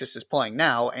what Texas is playing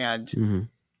now. And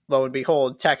lo and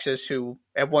behold, Texas, who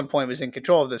at one point was in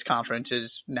control of this conference,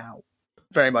 is now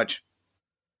very much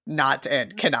not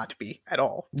and cannot be at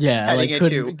all. Yeah,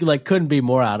 couldn't be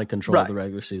more out of control of the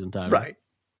regular season time. Right.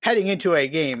 Heading into a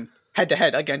game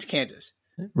head-to-head against Kansas.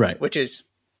 Right. Which is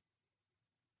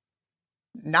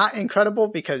not incredible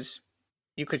because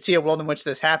you could see a world in which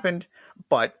this happened,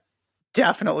 but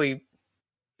definitely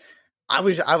I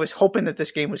was hoping that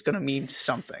this game was going to mean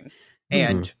something.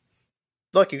 And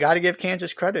look, you got to give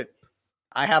Kansas credit.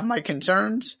 I have my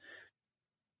concerns,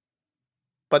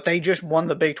 but they just won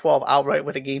the Big 12 outright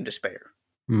with a game to spare.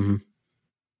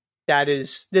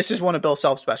 This is one of Bill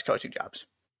Self's best coaching jobs,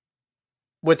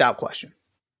 without question.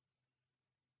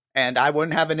 And I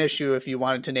wouldn't have an issue if you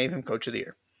wanted to name him Coach of the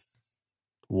Year.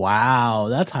 Wow,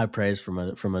 that's high praise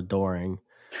from adoring.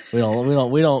 We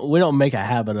don't make a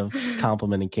habit of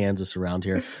complimenting Kansas around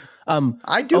here.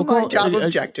 I do my job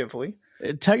objectively.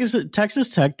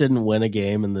 Texas Tech didn't win a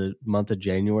game in the month of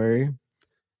January,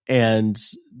 and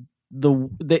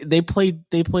they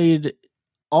played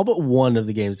all but one of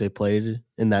the games they played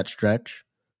in that stretch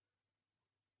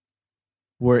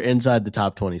were inside the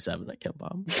top 27 at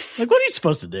KenPom. Like, what are you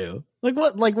supposed to do? Like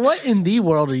what in the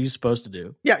world are you supposed to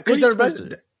do? Yeah, because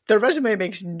their resume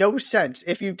makes no sense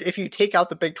if you take out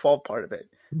the Big 12 part of it.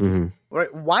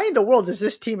 Right? Why in the world is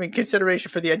this team in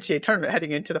consideration for the NCAA tournament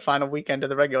heading into the final weekend of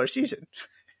the regular season?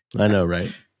 I know,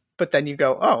 right? But then you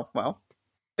go, oh, well,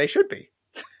 they should be.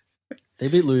 They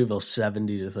beat Louisville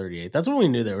 70-38. That's when we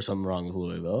knew there was something wrong with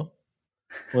Louisville.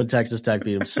 When Texas Tech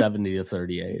beat them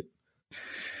 70-38.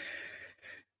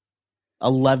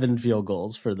 11 field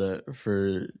goals for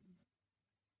Louisville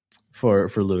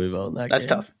in that game. That's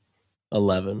tough.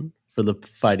 11 for the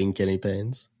Fighting Kenny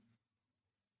Paynes.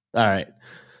 All right.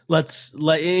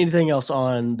 Anything else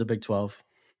on the Big 12?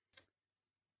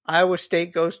 Iowa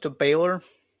State goes to Baylor.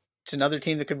 It's another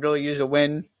team that could really use a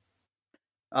win.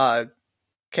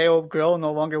 Caleb Grill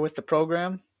no longer with the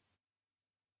program.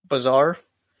 Bizarre.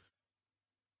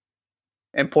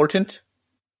 Important.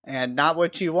 And not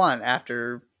what you want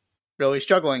after really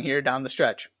struggling here down the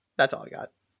stretch. That's all I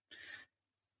got.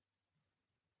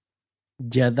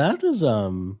 Yeah, that is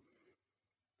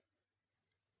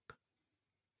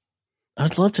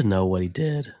I'd love to know what he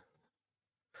did.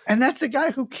 And that's the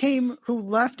guy who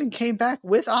left and came back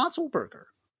with Otzelberger.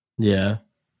 Yeah.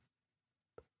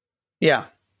 Yeah.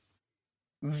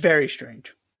 Very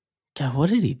strange. God,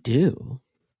 what did he do?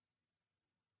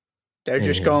 They're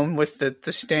just going with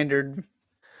the standard,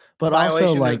 but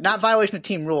also not violation of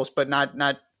team rules, but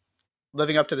not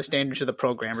living up to the standards of the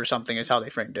program or something is how they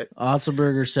framed it.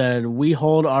 Otzelberger said, "We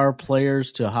hold our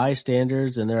players to high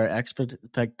standards, and there are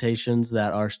expectations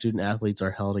that our student athletes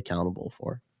are held accountable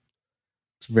for."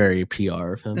 It's very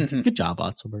PR of him. Good job,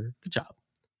 Otzelberger.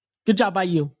 Good job by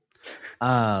you.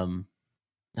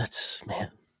 That's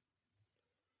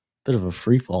bit of a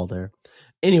free fall there.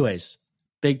 Anyways,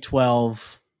 Big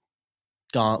 12,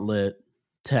 Gauntlet,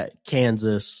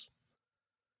 Kansas.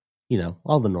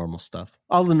 All the normal stuff.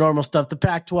 The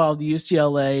Pac-12, the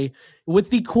UCLA, with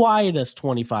the quietest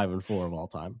 25-4 of all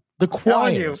time. The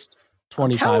quietest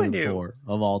 25-4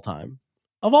 of all time.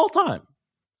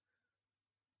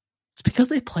 It's because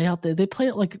they play out there. They play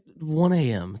at like 1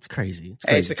 a.m. It's crazy.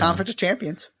 It's the Conference of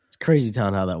Champions. It's crazy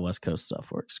town how that West Coast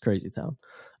stuff works. Crazy town.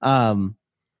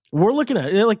 We're looking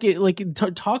at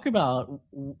it talk about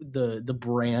the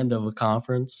brand of a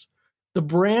conference. The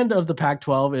brand of the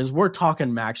Pac-12 is we're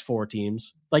talking max 4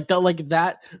 teams.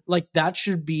 That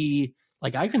should be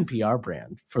like I can PR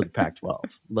brand for the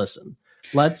Pac-12. Listen,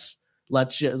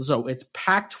 so it's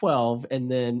Pac-12 and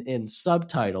then in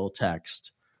subtitle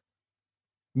text,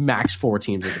 max 4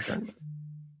 teams in the tournament.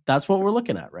 That's what we're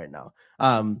looking at right now.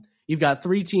 You've got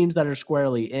 3 teams that are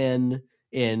squarely in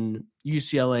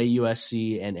UCLA,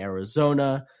 USC, and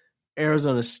Arizona.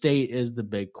 Arizona State is the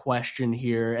big question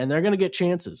here, and they're going to get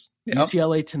chances. Yep.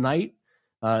 UCLA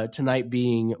tonight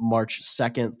being March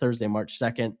 2nd, Thursday, March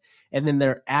 2nd, and then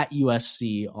they're at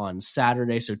USC on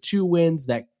Saturday. So 2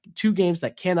 games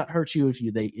that cannot hurt you if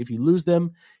you lose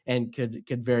them, and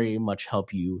could very much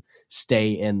help you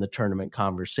stay in the tournament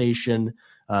conversation.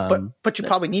 But you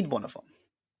probably need one of them.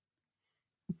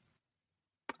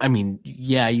 I mean,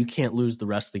 yeah, you can't lose the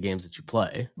rest of the games that you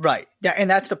play. Right. Yeah, and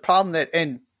that's the problem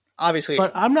obviously,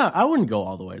 but I wouldn't go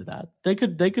all the way to that. They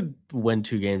could win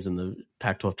 2 games in the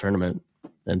Pac-12 tournament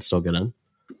and still get in.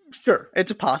 Sure,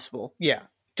 it's possible. Yeah,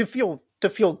 to feel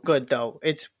good though,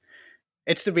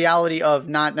 It's the reality of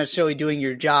not necessarily doing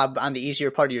your job on the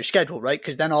easier part of your schedule, right?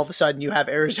 Because then all of a sudden you have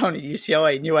Arizona,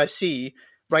 UCLA, and USC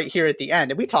right here at the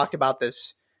end. And we talked about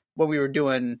this when we were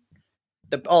doing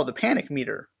the panic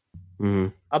meter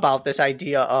about this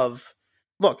idea of,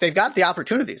 look, they've got the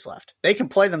opportunities left. They can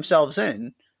play themselves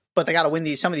in, but they got to win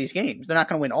some of these games. They're not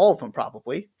going to win all of them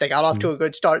probably. They got off to a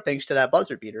good start thanks to that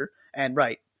buzzer beater. And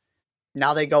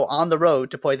now they go on the road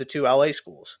to play the 2 LA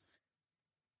schools.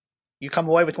 You come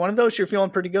away with one of those, you're feeling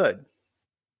pretty good.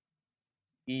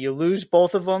 You lose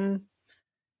both of them,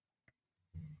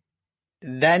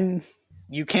 then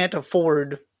you can't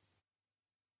afford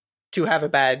to have a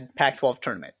bad Pac-12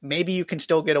 tournament. Maybe you can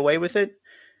still get away with it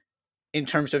in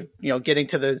terms of, getting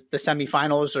to the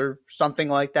semifinals or something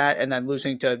like that, and then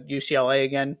losing to UCLA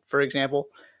again, for example.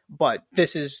 But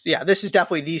this is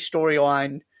definitely the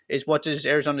storyline, is what does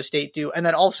Arizona State do? And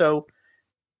then also,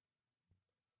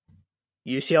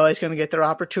 UCLA is going to get their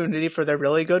opportunity for their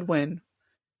really good win.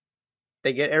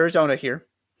 They get Arizona here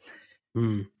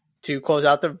to close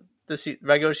out the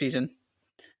regular season.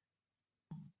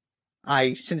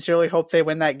 I sincerely hope they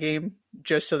win that game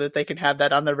just so that they can have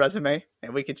that on their resume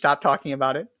and we can stop talking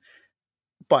about it.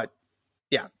 But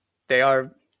yeah, they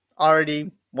are already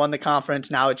won the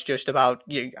conference. Now it's just about,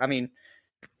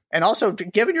 and also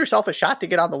giving yourself a shot to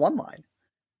get on the 1 line,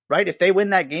 right? If they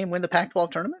win that game, win the Pac-12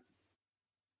 tournament,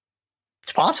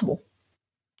 it's possible.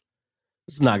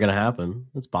 It's not going to happen.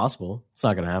 It's possible. It's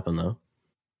not going to happen, though.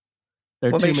 There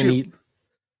are What too makes many.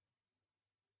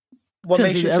 What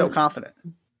makes you so confident?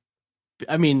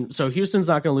 So Houston's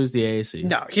not going to lose the AAC.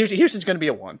 No, Houston's going to be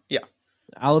a 1. Yeah.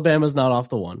 Alabama's not off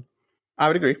the 1. I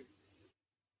would agree.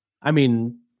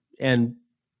 And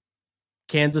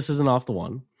Kansas isn't off the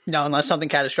 1. No, unless something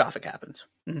catastrophic happens.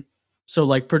 Mm-hmm.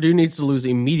 So, Purdue needs to lose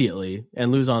immediately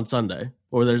and lose on Sunday,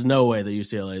 or there's no way that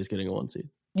UCLA is getting a 1 seed.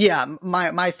 Yeah,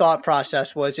 my thought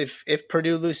process was if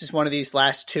Purdue loses one of these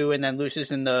last 2 and then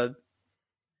loses in the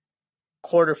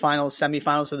quarterfinals,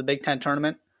 semifinals of the Big Ten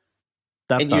tournament,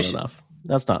 that's not enough.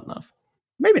 That's not enough.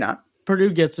 Maybe not.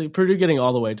 Purdue getting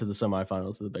all the way to the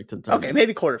semifinals of the Big Ten tournament. Okay,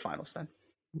 maybe quarterfinals then.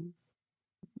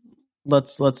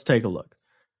 Let's take a look.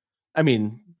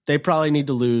 They probably need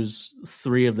to lose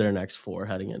 3 of their next 4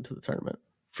 heading into the tournament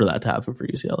for that to happen for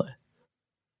UCLA.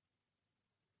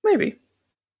 Maybe.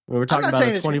 We're talking about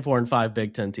a 24-5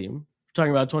 Big Ten team. We're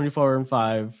talking about a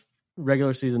 24-5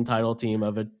 regular season title team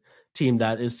of a team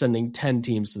that is sending 10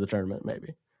 teams to the tournament,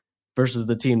 maybe, versus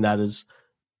the team that is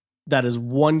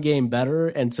 1 game better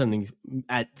and sending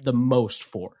at the most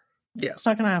 4. Yeah, it's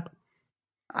not going to happen.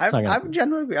 I would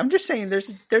generally agree. I'm just saying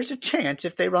there's a chance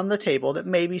if they run the table that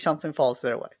maybe something falls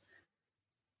their way.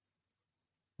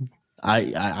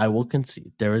 I will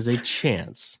concede there is a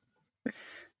chance.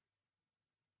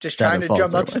 Just trying to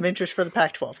drum up some interest for the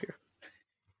Pac-12 here.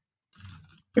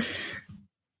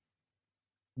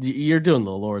 You're doing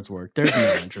the Lord's work. There's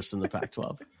no interest in the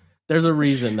Pac-12. There's a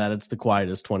reason that it's the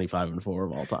quietest 25-4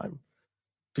 of all time.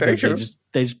 Very true.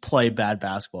 They just play bad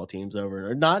basketball teams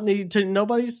over. Not their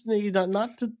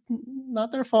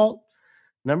fault.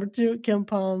 Number 2 at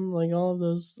KenPom, all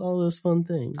those fun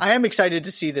things. I am excited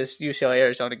to see this UCLA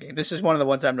Arizona game. This is one of the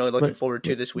ones I'm really looking forward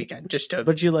to this weekend.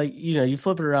 But you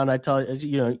flip it around. I tell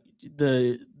you,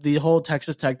 the whole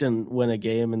Texas Tech didn't win a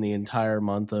game in the entire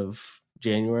month of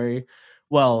January.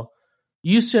 Well,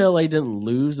 UCLA didn't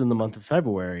lose in the month of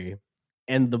February,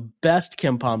 and the best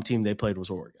KenPom team they played was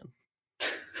Oregon.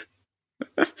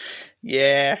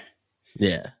 Yeah.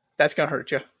 That's gonna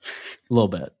hurt you a little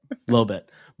bit,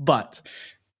 but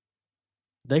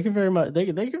they can very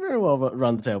well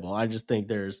run the table. I just think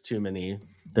there are too many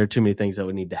things that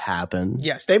would need to happen.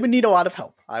 Yes, they would need a lot of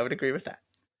help. I would agree with that.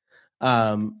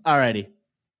 Alrighty,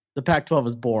 the Pac-12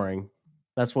 is boring.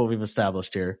 That's what we've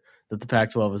established here. That the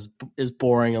Pac-12 is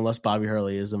boring unless Bobby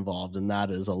Hurley is involved, and that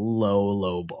is a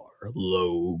low bar.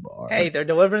 Low bar. Hey, they're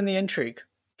delivering the intrigue.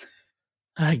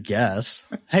 I guess.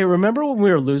 Hey, remember when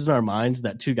we were losing our minds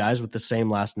that 2 guys with the same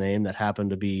last name that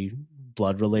happened to be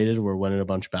blood related were winning a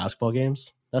bunch of basketball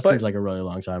games? Seems like a really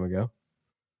long time ago.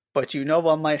 But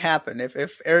what might happen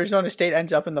if Arizona State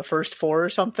ends up in the first 4 or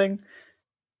something,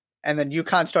 and then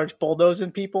UConn starts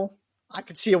bulldozing people. I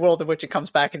could see a world in which it comes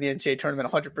back in the NCAA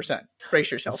tournament 100%.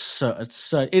 Brace yourself.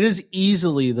 It is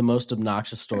easily the most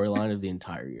obnoxious storyline of the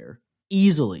entire year.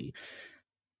 Easily.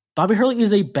 Bobby Hurley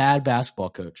is a bad basketball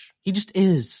coach. He just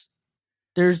is.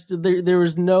 There's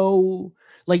no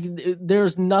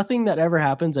there's nothing that ever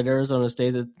happens at Arizona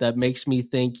State that makes me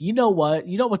think,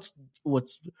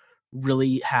 what's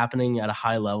really happening at a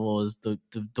high level is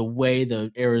the way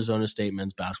the Arizona State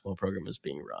men's basketball program is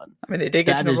being run. They did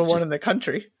get to number 1 in the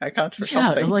country. That counts for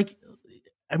something.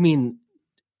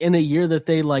 in a year that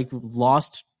they like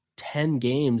lost 10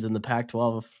 games in the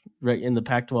Pac-12, right in the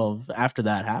Pac-12 after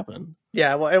that happened.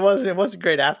 Yeah, well, it wasn't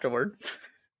great afterward.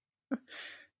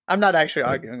 I'm not actually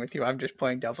arguing with you. I'm just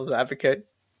playing devil's advocate.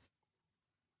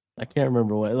 I can't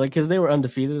remember what, like, because they were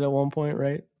undefeated at one point,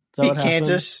 right? Is that Beat what happened?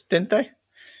 Kansas, didn't they?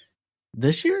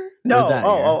 This year? No. Or that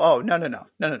year?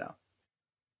 No.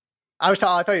 I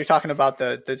thought you were talking about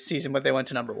the season when they went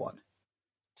to number 1.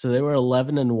 So they were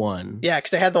 11-1. Yeah,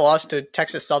 because they had the loss to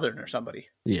Texas Southern or somebody.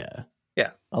 Yeah.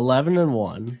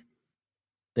 11-1.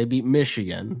 They beat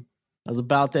Michigan. I was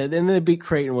about that. Then they beat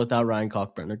Creighton without Ryan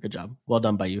Kalkbrenner. Good job. Well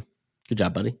done by you. Good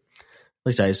job, buddy. At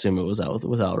least I assume it was out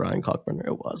without Ryan Kalkbrenner.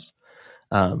 It was.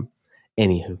 Anywho,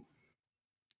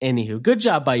 good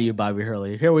job by you, Bobby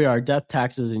Hurley. Here we are, death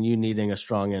taxes, and you needing a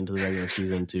strong end to the regular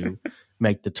season to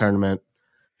make the tournament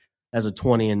as a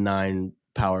 20-9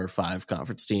 Power 5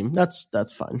 conference team. That's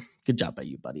fine. Good job by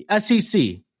you, buddy.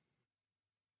 SEC.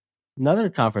 Another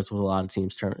conference with a lot of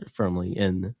teams firmly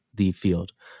in the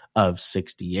field of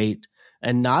 68,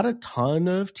 and not a ton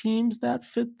of teams that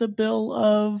fit the bill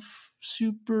of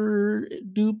super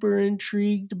duper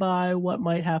intrigued by what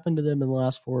might happen to them in the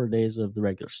last 4 days of the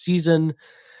regular season.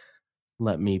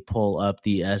 Let me pull up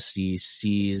the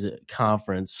SEC's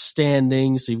conference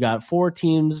standings. So you've got 4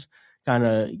 teams kind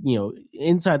of,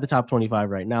 inside the top 25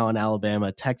 right now in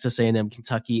Alabama, Texas A&M,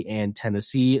 Kentucky, and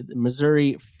Tennessee.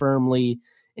 Missouri firmly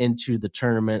into the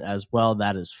tournament as well.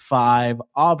 That is 5.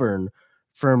 Auburn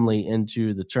firmly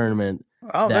into the tournament.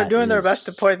 Well, they're doing their best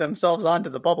to play themselves onto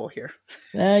the bubble here.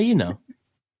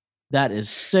 That is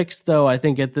 6, though. I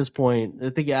think at this point,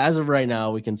 as of right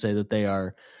now, we can say that they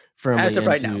are firmly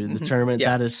into the tournament.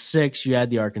 Yeah. That is 6. You add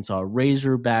the Arkansas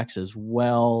Razorbacks as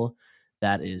well.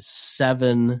 That is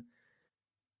 7.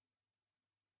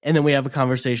 And then we have a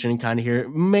conversation kind of here,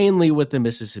 mainly with the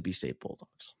Mississippi State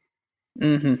Bulldogs.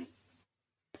 Mm-hmm.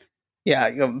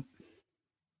 Yeah,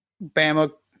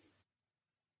 Bama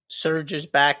surges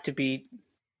back to beat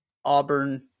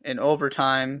Auburn in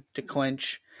overtime to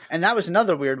clinch. And that was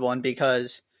another weird one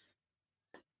because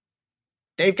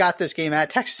they've got this game at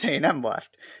Texas A&M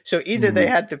left. So either they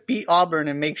had to beat Auburn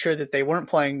and make sure that they weren't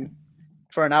playing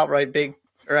for an outright Big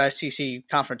or SEC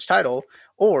conference title,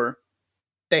 or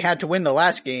they had to win the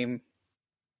last game.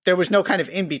 There was no kind of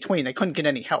in between. They couldn't get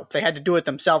any help. They had to do it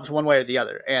themselves one way or the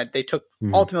other. And they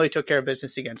ultimately took care of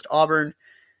business against Auburn.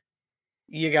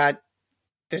 You got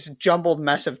this jumbled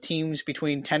mess of teams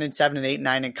between 10-7 and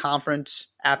 8-9 in conference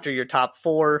after your top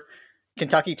 4.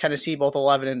 Kentucky, Tennessee, both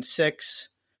 11-6.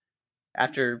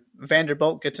 After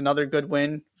Vanderbilt gets another good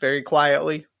win very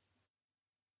quietly.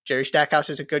 Jerry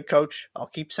Stackhouse is a good coach. I'll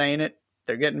keep saying it.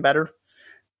 They're getting better.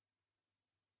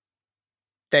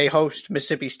 They host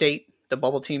Mississippi State, the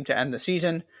bubble team, to end the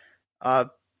season.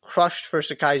 Crushed for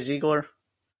Sakai Ziegler.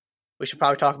 We should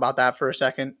probably talk about that for a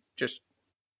second. Just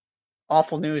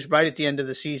awful news right at the end of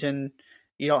the season.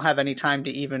 You don't have any time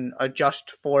to even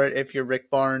adjust for it if you're Rick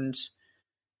Barnes.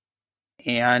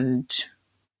 And,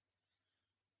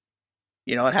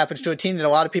 it happens to a team that a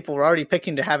lot of people were already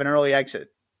picking to have an early exit.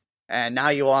 And now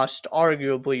you lost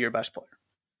arguably your best player.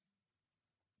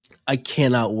 I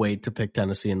cannot wait to pick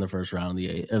Tennessee in the first round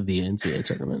of the NCAA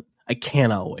tournament. I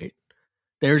cannot wait.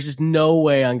 There's just no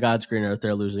way on God's green earth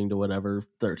they're losing to whatever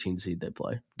 13 seed they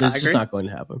play. It's just not going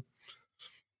to happen.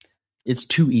 It's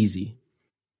too easy.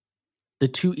 The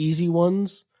 2 easy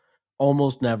ones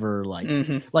almost never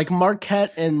like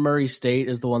Marquette and Murray State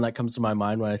is the one that comes to my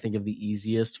mind when I think of the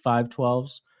easiest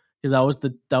 5-12s, because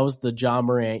that was the Ja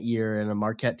Morant year and a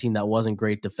Marquette team that wasn't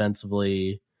great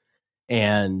defensively,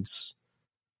 and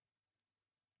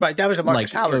right, that was a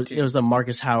Marcus Howard team. It was a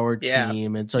Marcus Howard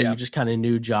team, and so you just kind of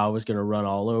knew Ja was going to run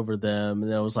all over them.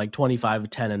 And it was like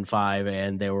 25-10-5,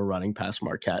 and they were running past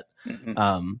Marquette.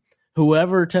 Mm-hmm.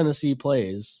 Whoever Tennessee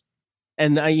plays,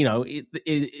 and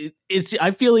it's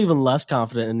I feel even less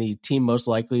confident in the team most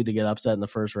likely to get upset in the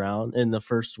first round, in the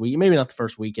first week, maybe not the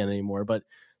first weekend anymore, but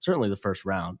certainly the first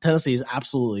round. Tennessee is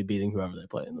absolutely beating whoever they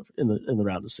play in the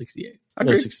round of 68,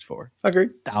 Agreed. 64. Agreed,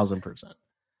 1,000%.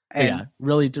 Yeah,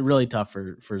 really tough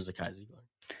for Zakai Ziegler.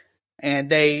 And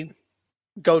they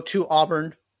go to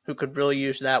Auburn, who could really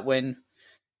use that win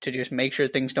to just make sure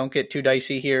things don't get too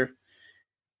dicey here.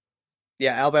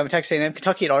 Yeah, Alabama, Texas A&M,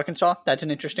 Kentucky, and Arkansas. That's an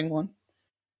interesting one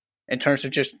in terms of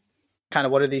just kind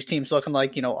of what are these teams looking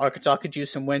like. Arkansas could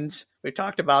use some wins. We've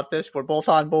talked about this. We're both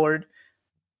on board.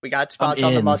 We got spots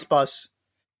on the Must Bus.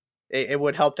 It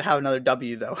would help to have another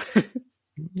W, though.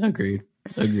 Agreed.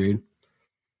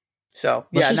 So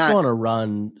let's just go on a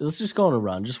run. Let's just go on a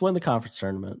run. Just win the conference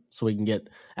tournament so we can get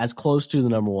as close to the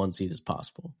number 1 seed as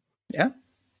possible. Yeah.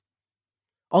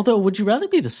 Although, would you rather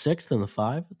be the 6 than the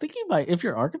 5? I think you might if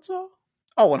you're Arkansas.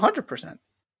 Oh, 100%.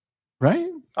 Right?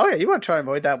 Oh, yeah. You want to try and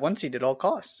avoid that 1 seed at all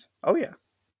costs. Oh, yeah.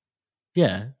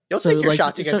 Yeah. You'll take your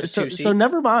shots against a 2 seed. So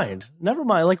never mind. Never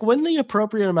mind. Like, win the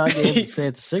appropriate amount of games to stay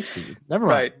at the 6 seed. Never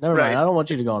mind. Never mind. I don't want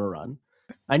you to go on a run.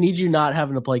 I need you not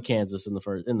having to play Kansas in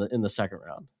the second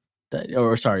round.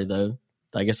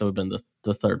 I guess it would have been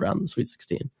the third round in the Sweet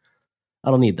 16. I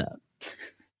don't need that.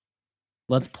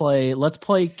 Let's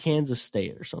play Kansas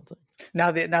State or something.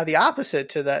 Now the opposite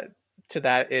to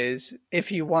that is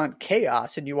if you want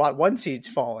chaos and you want 1 seeds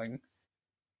falling,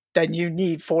 then you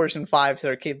need 4s and 5s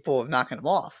that are capable of knocking them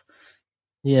off.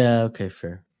 Yeah, okay,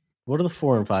 fair. What are the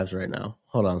 4 and 5s right now?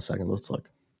 Hold on a second. Let's look.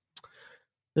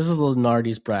 This is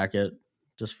Lunardi's bracket,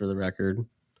 just for the record.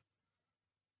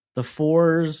 The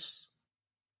 4s,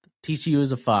 TCU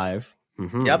is a 5.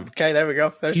 Mm-hmm. Yep. Okay, there we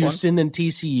go. There's Houston and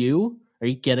TCU. Are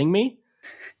you kidding me?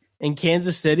 In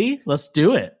Kansas City? Let's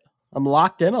do it. I'm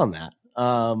locked in on that.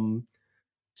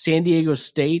 San Diego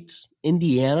State,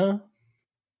 Indiana.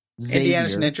 Xavier.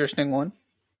 Indiana's an interesting one.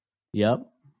 Yep.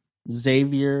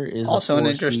 Xavier is also an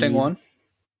interesting one.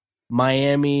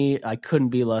 Miami, I couldn't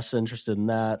be less interested in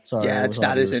that. Sorry. Yeah, it's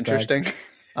not as interesting.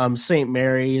 St.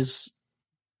 Mary's.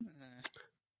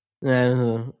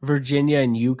 Virginia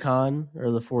and UConn are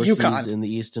the 4 seeds in the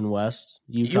East and West.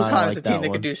 UConn is a team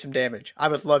that could do some damage. I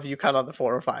would love UConn on the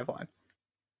 4 or 5 line.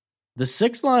 The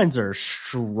 6 lines are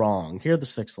strong. Here are the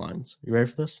 6 lines. You ready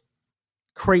for this?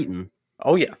 Creighton.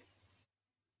 Oh, yeah.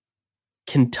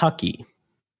 Kentucky.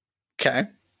 Okay.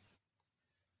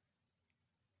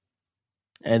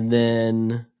 And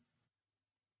then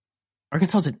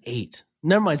Arkansas's at 8.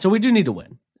 Never mind. So we do need to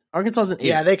win. Arkansas's at 8.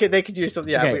 Yeah, they could use some.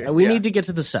 Yeah, okay, we need to get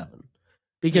to the 7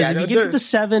 because if you get to the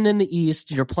 7 in the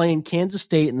East, you're playing Kansas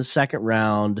State in the second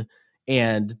round,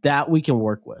 and that we can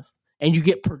work with. And you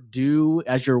get Purdue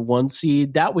as your 1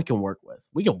 seed, that we can work with.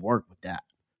 We can work with that.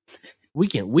 We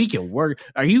can work.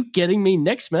 Are you kidding me?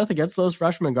 Nick Smith against those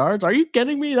freshman guards? Are you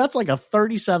kidding me? That's like a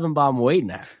 37 bomb waiting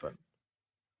to happen.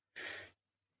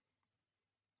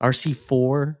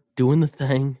 RC4 doing the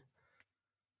thing.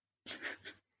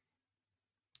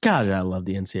 God, I love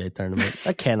the NCAA tournament.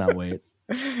 I cannot wait.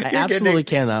 I absolutely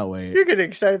cannot wait. You're getting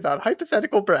excited about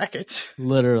hypothetical brackets.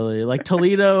 Literally. Like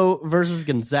Toledo versus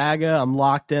Gonzaga. I'm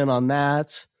locked in on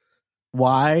that.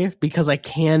 Why? Because I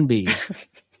can be.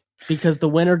 Because the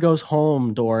winner goes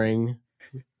home, Doring.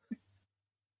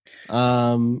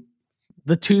 The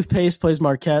toothpaste plays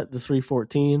Marquette, the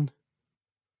 314.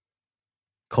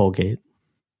 Colgate.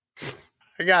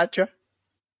 I gotcha.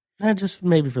 Just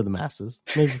maybe for the masses.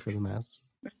 Maybe for the masses.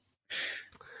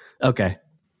 Okay.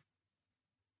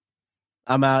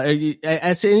 I'm out.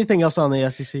 I see anything else on the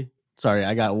SEC? Sorry,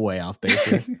 I got way off base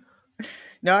here.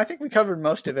 No, I think we covered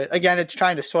most of it. Again, it's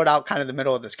trying to sort out kind of the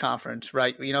middle of this conference,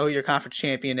 right? You know who your conference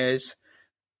champion is.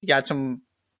 You got some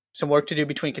work to do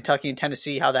between Kentucky and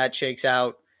Tennessee, how that shakes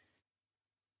out.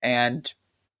 And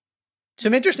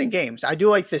some interesting games. I do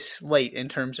like this slate in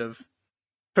terms of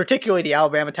particularly the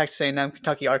Alabama, Texas A&M,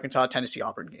 Kentucky, Arkansas, Tennessee,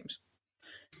 Auburn games.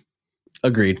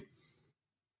 Agreed.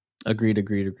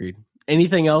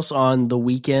 Anything else on the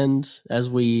weekend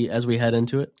as we head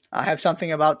into it? I have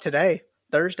something about today,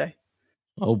 Thursday.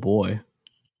 Oh boy.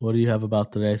 What do you have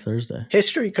about today, Thursday?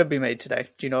 History could be made today.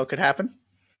 Do you know what could happen?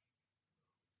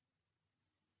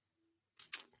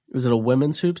 Is it a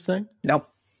women's hoops thing? No.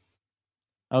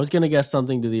 I was going to guess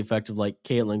something to the effect of like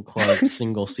Caitlin Clark's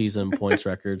single season points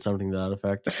record, something to that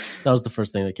effect. That was the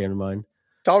first thing that came to mind.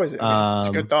 It's always it's a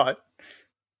good thought.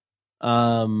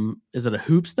 Is it a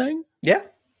hoops thing? Yeah.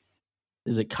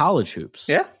 Is it college hoops?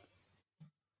 Yeah.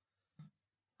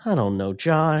 I don't know,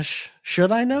 Josh.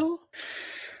 Should I know?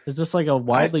 Is this like a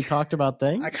widely talked about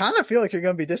thing? I kind of feel like you're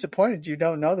going to be disappointed you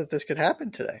don't know that this could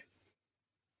happen today.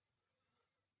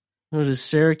 What, is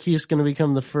Syracuse going to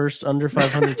become the first under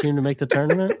 500 team to make the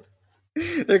tournament?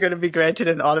 They're going to be granted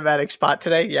an automatic spot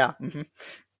today? Yeah. Mm-hmm.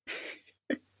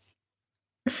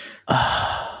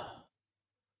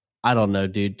 I don't know,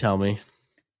 dude. Tell me.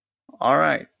 All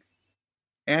right.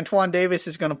 Antoine Davis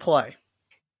is going to play.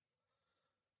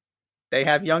 They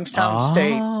have Youngstown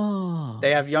State.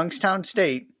 They have Youngstown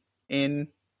State in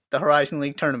the Horizon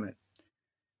League tournament.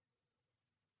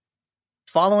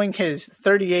 Following his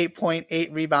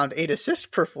 38.8 rebound, 8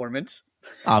 assist performance.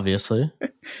 Obviously.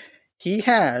 He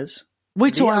has...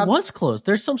 Wait, so I was close.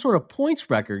 There's some sort of points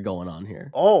record going on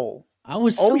here. Oh. I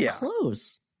was so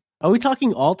close. Are we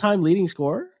talking all-time leading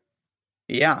scorer?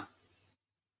 Yeah.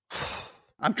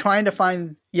 I'm trying to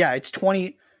find... Yeah, it's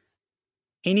 20...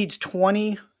 He needs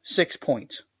 26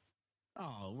 points.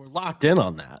 Oh, we're locked in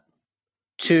on that.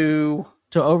 To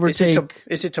overtake...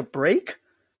 Is it to break?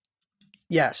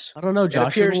 Yes. I don't know,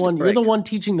 Josh. You're appears to the break. one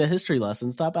teaching the history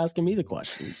lesson. Stop asking me the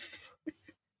questions.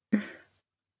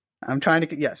 I'm trying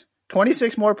to, yes.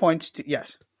 26 more points to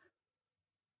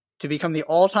become the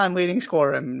all-time leading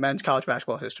scorer in men's college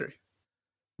basketball history.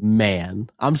 Man,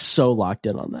 I'm so locked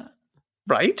in on that.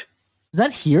 Right? Is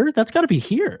that here? That's got to be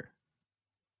here.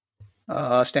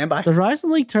 Stand by. The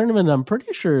Horizon League tournament, I'm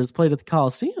pretty sure, is played at the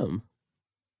Coliseum.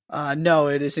 No,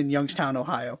 it is in Youngstown,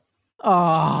 Ohio.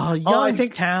 Oh,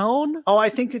 Youngstown? I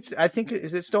think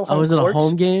is it still home court? Is it a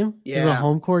home game? Yeah. Is it a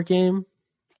home court game?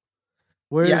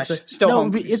 Still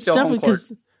home. It's still definitely home court.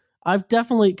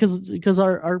 because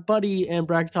our buddy and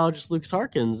bracketologist Lucas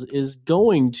Harkins is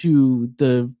going to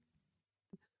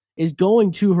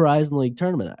Horizon League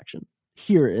tournament action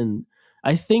here in.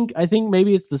 I think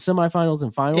maybe it's the semifinals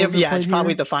and finals. It's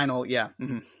probably the final. Yeah.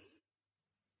 Mm-hmm.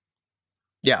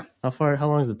 Yeah. How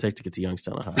long does it take to get to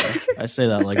Youngstown, Ohio? I say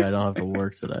that like I don't have to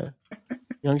work today.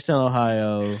 Youngstown,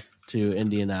 Ohio to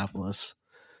Indianapolis.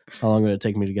 How long would it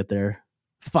take me to get there?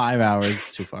 5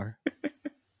 hours. Too far.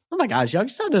 Oh my gosh,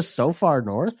 Youngstown is so far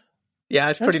north. Yeah,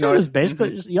 it's pretty north.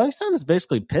 Youngstown is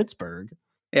basically Pittsburgh.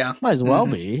 Yeah. Might as well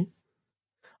be.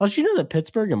 Oh, did you know that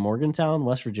Pittsburgh and Morgantown,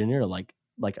 West Virginia are like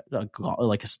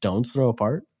a stone's throw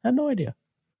apart? I had no idea.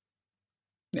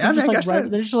 Yeah,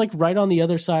 they're just like right on the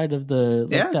other side of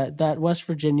that West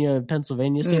Virginia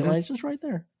Pennsylvania state line. It's just right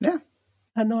there. Yeah,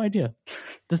 I had no idea.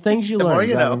 The things you learn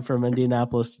driving from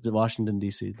Indianapolis to Washington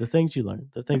D.C. The things you learn.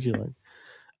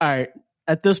 All right,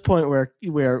 at this point we're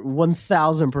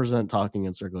 1,000% talking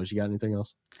in circles. You got anything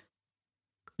else?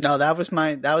 No, that was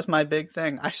my big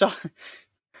thing. I saw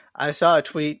a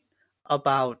tweet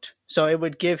about, so it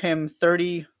would give him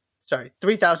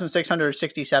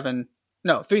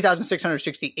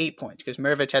 3,668 points because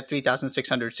Maravich had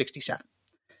 3,667.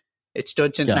 It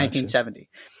stood since 1970.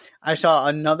 I saw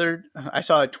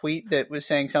a tweet that was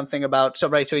saying something about, so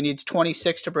he needs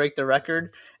 26 to break the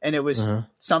record, and it was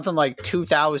something like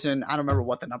 2,000, I don't remember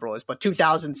what the number was, but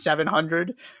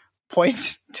 2,700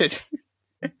 points to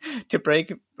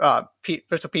break Pete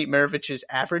Maravich's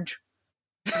average.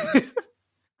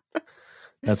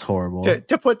 That's horrible.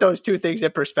 To put those two things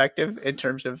in perspective in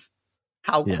terms of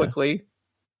how quickly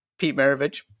Pete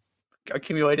Maravich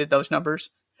accumulated those numbers.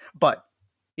 But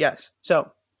yes,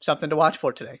 so something to watch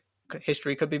for today.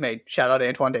 History could be made. Shout out to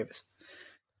Antoine Davis.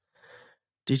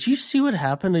 Did you see what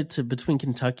happened between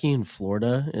Kentucky and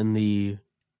Florida in the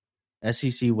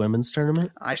SEC women's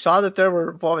tournament? I saw that there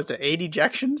were, 8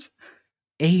 ejections?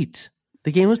 8.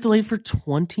 The game was delayed for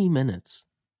 20 minutes.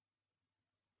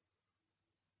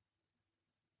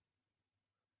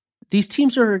 These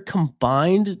teams are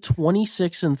combined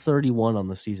 26-31 on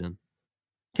the season.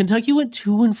 Kentucky went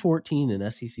 2-14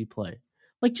 in SEC play.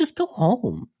 Like, just go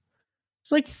home.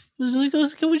 It's like,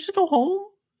 can we just go home?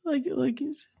 Like, what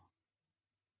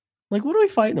are we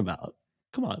fighting about?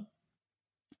 Come on.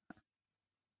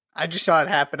 I just saw it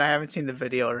happen. I haven't seen the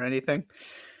video or anything.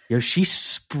 Yo, she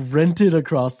sprinted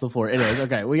across the floor. Anyways,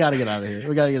 okay, we got to get out of here.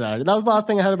 That was the last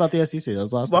thing I had about the SEC. That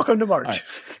was the last. Welcome to March. Right.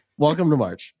 Welcome to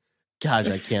March. Gosh,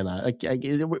 I cannot.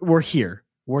 We're here.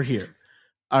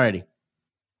 Alrighty.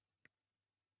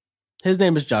 His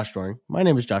name is Josh Doring. My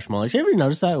name is Josh Muller. Did you ever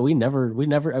notice that we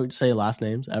never say last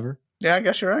names ever? Yeah, I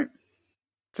guess you're right.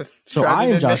 So I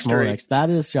am Josh Muller.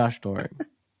 That is Josh Doring.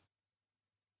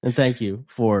 And thank you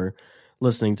for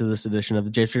listening to this edition of the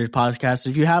James Freitas Podcast.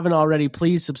 If you haven't already,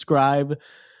 please subscribe.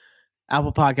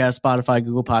 Apple Podcasts, Spotify,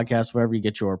 Google Podcasts, wherever you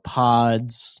get your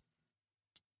pods.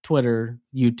 Twitter,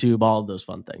 YouTube, all of those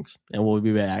fun things. And we'll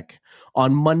be back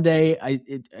on Monday. I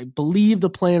believe the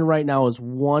plan right now is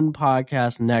one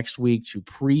podcast next week to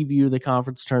preview the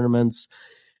conference tournaments.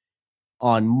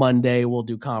 On Monday, we'll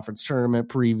do conference tournament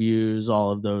previews,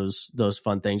 all of those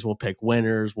fun things. We'll pick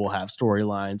winners. We'll have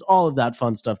storylines, all of that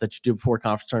fun stuff that you do before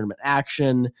conference tournament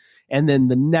action. And then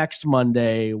the next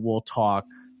Monday, we'll talk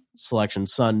Selection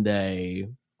Sunday,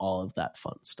 all of that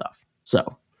fun stuff.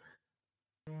 So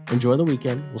enjoy the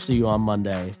weekend. We'll see you on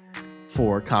Monday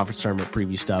for conference tournament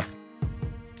preview stuff,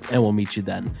 and we'll meet you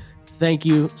then. Thank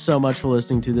you so much for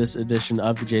listening to this edition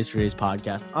of the Jays for Days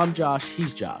podcast. I'm Josh.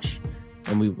 He's Josh,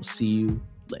 and we will see you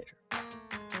later.